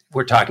what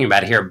we're talking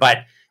about here,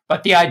 but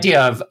the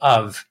idea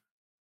of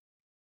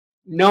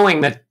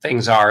knowing that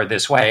things are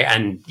this way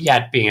and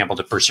yet being able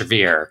to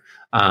persevere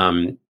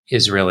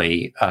is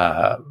really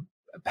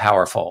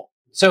powerful.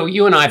 So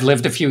you and I have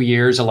lived a few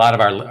years. A lot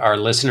of our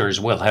listeners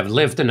will have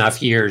lived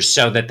enough years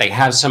so that they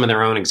have some of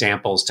their own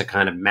examples to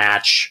kind of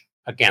match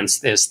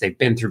against this. They've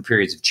been through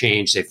periods of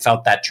change. They've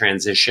felt that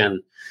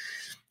transition.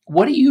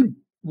 What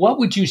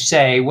would you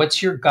say?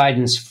 What's your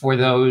guidance for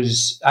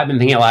those? I've been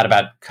thinking a lot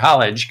about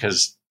college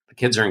because the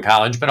kids are in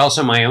college, but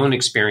also my own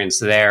experience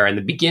there and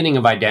the beginning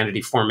of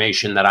identity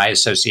formation that I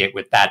associate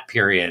with that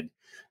period,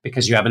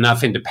 because you have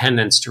enough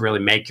independence to really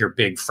make your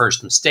big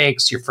first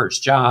mistakes, your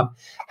first job.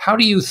 How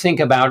do you think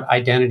about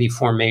identity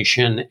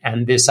formation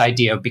and this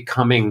idea of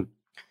becoming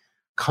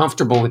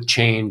comfortable with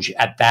change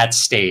at that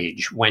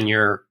stage when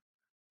you're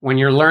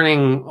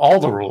learning all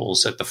the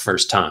rules at the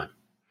first time?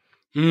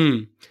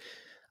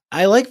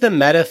 I like the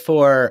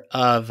metaphor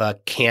of a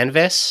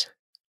canvas.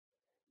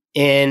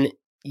 And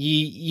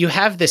you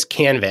have this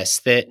canvas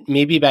that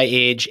maybe by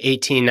age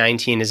 18,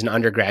 19 as an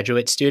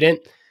undergraduate student,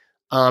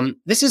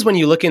 this is when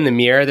you look in the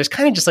mirror, there's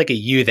kind of just like a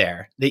you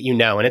there that you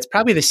know, and it's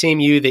probably the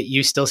same you that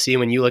you still see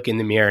when you look in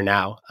the mirror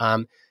now.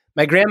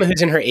 My grandma,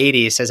 who's in her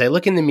 80s, says, I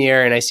look in the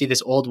mirror and I see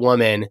this old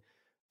woman,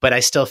 but I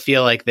still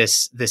feel like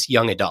this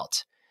young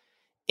adult.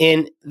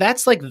 And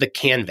that's like the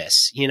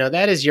canvas,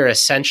 that is your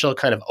essential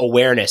kind of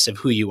awareness of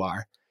who you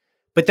are.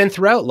 But then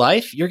throughout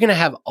life, you're going to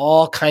have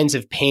all kinds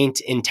of paint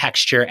and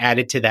texture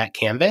added to that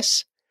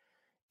canvas.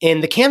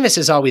 And the canvas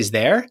is always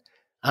there.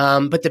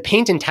 But the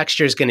paint and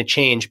texture is going to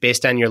change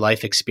based on your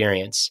life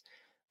experience.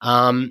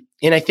 And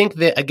I think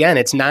that, again,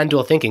 it's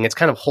non-dual thinking. It's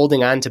kind of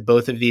holding on to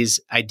both of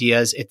these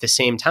ideas at the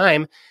same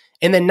time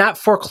and then not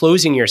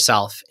foreclosing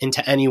yourself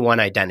into any one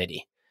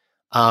identity.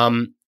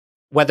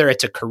 Whether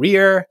it's a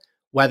career,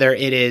 whether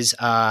it is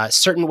a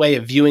certain way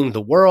of viewing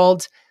the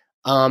world,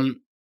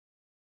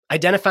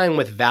 identifying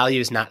with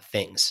values, not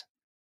things.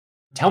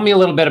 Tell me a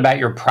little bit about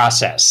your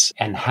process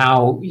and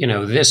how,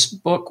 this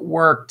book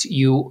worked,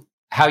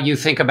 how you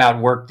think about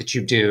work that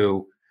you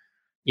do,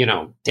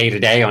 day to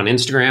day on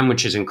Instagram,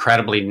 which is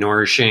incredibly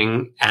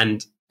nourishing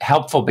and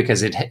helpful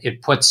because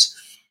it puts,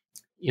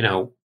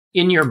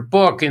 in your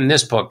book, in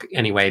this book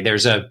anyway,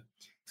 there's the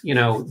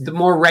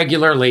more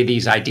regularly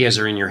these ideas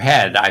are in your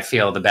head, I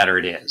feel the better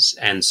it is.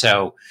 And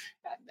so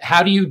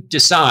how do you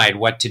decide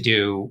what to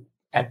do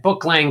at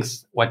book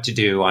length, what to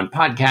do on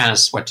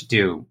podcasts, what to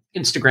do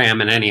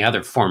Instagram and any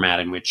other format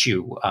in which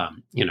you,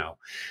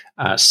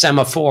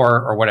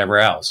 semaphore or whatever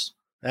else?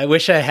 I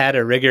wish I had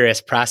a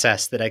rigorous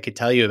process that I could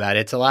tell you about.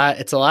 It's a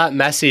lot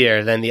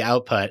messier than the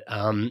output,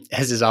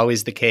 as is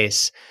always the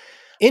case.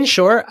 In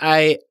short,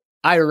 I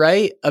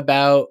write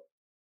about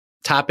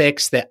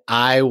topics that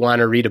I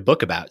want to read a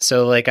book about.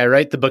 So like I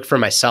write the book for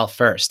myself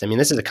first. I mean,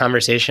 this is a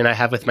conversation I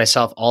have with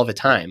myself all the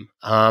time.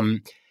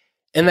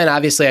 And then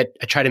obviously I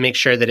try to make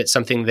sure that it's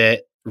something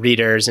that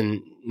readers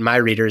and my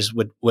readers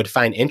would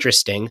find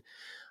interesting.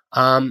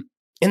 And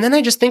then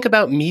I just think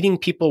about meeting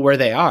people where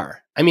they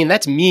are. I mean,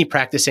 that's me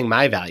practicing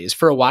my values.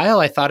 For a while,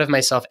 I thought of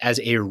myself as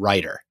a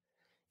writer.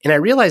 And I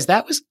realized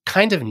that was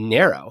kind of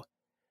narrow.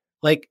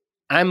 Like,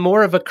 I'm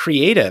more of a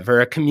creative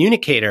or a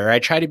communicator. I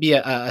try to be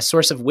a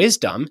source of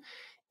wisdom.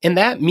 And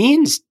that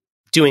means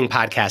doing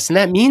podcasts. And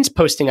that means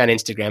posting on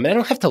Instagram. And I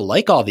don't have to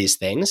like all these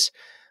things.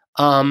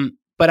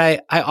 But I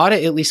ought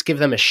to at least give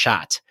them a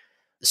shot.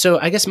 So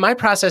I guess my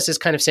process is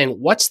kind of saying,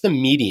 what's the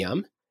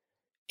medium?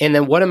 And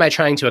then what am I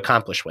trying to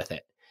accomplish with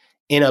it?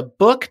 In a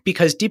book,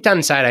 because deep down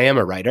inside, I am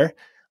a writer,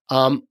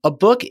 a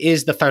book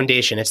is the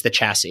foundation. It's the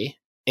chassis.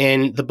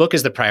 And the book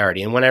is the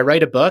priority. And when I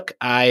write a book,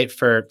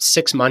 for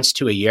 6 months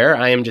to a year,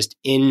 I am just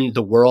in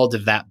the world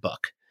of that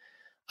book.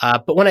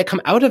 But when I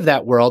come out of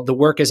that world, the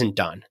work isn't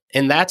done.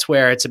 And that's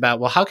where it's about,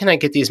 well, how can I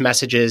get these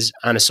messages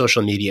on a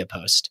social media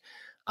post?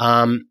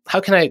 How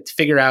can I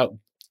figure out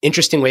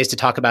interesting ways to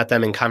talk about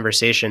them in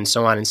conversation,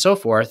 so on and so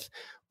forth,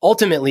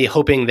 ultimately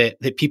hoping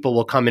that people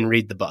will come and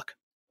read the book.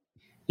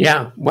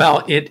 Yeah,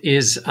 well, it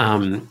is.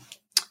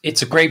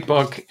 It's a great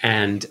book,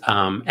 and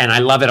I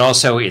love it.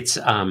 Also, it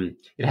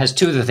has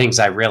three of the things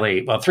I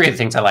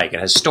like. It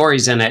has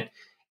stories in it.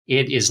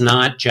 It is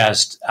not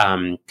just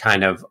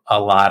kind of a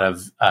lot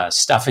of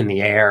stuff in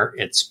the air.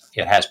 It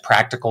has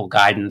practical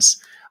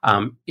guidance.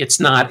 It's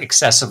not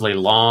excessively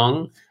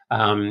long.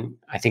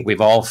 I think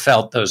we've all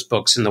felt those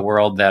books in the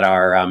world that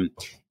are,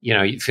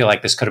 you feel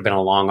like this could have been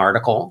a long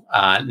article.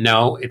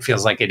 No, it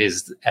feels like it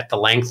is at the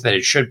length that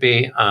it should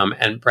be.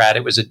 And Brad,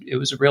 it was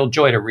a real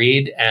joy to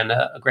read and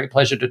a great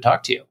pleasure to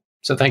talk to you.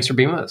 So thanks for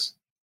being with us.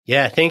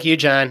 Yeah, thank you,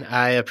 John.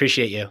 I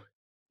appreciate you.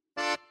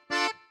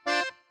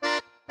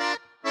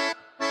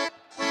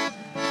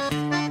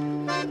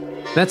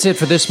 That's it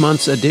for this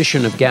month's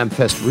edition of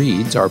Gabfest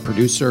Reads. Our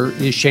producer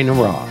is Shayna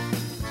Raw.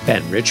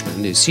 Ben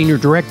Richmond is Senior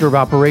Director of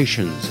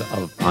Operations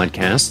of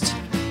Podcasts.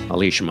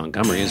 Alicia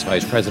Montgomery is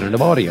Vice President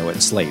of Audio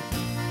at Slate.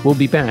 We'll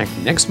be back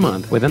next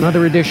month with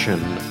another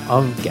edition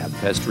of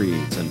Gabfest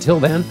Reads.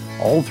 Until then,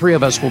 all three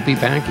of us will be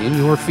back in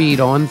your feed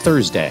on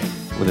Thursday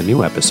with a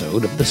new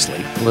episode of the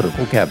Slate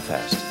Political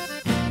Gabfest.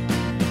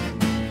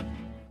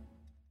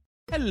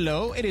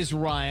 Hello, it is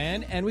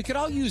Ryan, and we could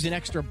all use an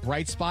extra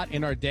bright spot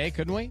in our day,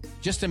 couldn't we?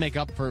 Just to make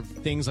up for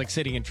things like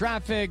sitting in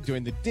traffic,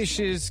 doing the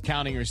dishes,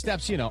 counting your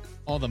steps, you know,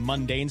 all the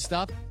mundane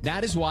stuff.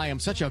 That is why I'm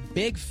such a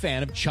big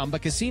fan of Chumba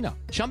Casino.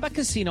 Chumba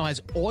Casino has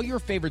all your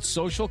favorite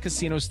social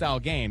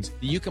casino-style games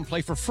that you can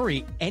play for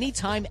free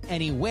anytime,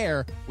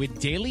 anywhere with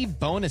daily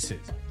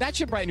bonuses. That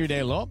should brighten your day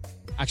a little.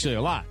 Actually,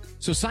 a lot.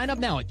 So sign up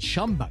now at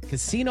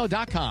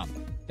ChumbaCasino.com.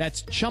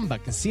 That's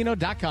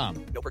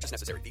ChumbaCasino.com. No purchase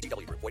necessary.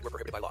 VGW Group. Void where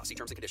prohibited by law. See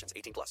terms and conditions.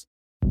 18+.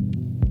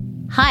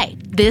 Hi,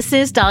 this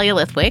is Dahlia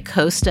Lithwick,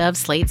 host of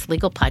Slate's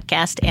legal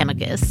podcast,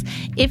 Amicus.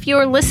 If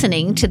you're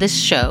listening to this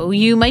show,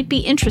 you might be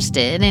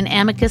interested in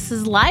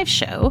Amicus's live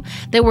show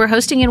that we're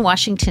hosting in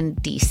Washington,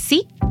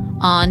 D.C.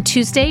 on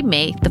Tuesday,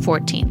 May the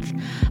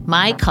 14th.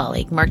 My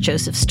colleague, Mark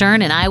Joseph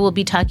Stern, and I will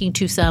be talking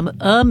to some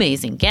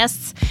amazing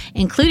guests,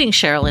 including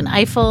Sherilyn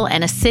Ifill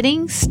and a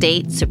sitting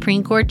state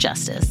Supreme Court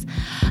justice,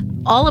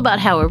 all about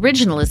how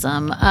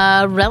originalism,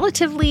 a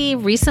relatively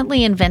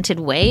recently invented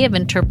way of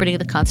interpreting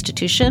the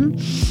Constitution,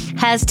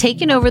 has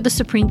taken over the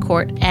Supreme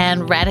Court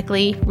and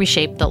radically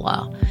reshaped the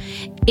law.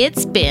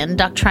 It's been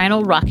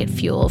doctrinal rocket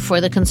fuel for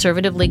the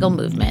conservative legal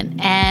movement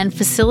and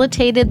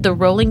facilitated the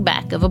rolling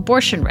back of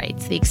abortion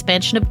rights, the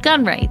expansion of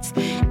gun rights,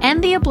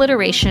 and the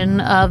obliteration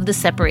of the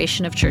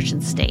separation of church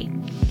and state.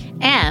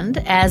 And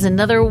as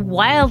another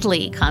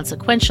wildly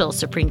consequential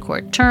Supreme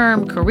Court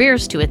term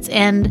careers to its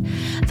end,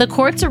 the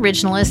court's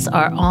originalists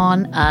are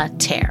on a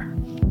tear.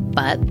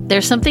 But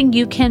there's something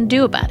you can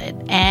do about it,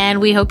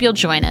 and we hope you'll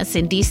join us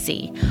in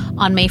D.C.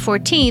 on May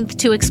 14th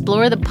to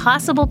explore the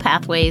possible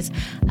pathways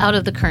out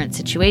of the current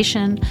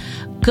situation.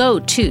 Go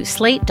to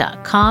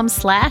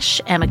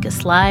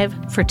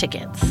slate.com/amicuslive for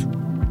tickets.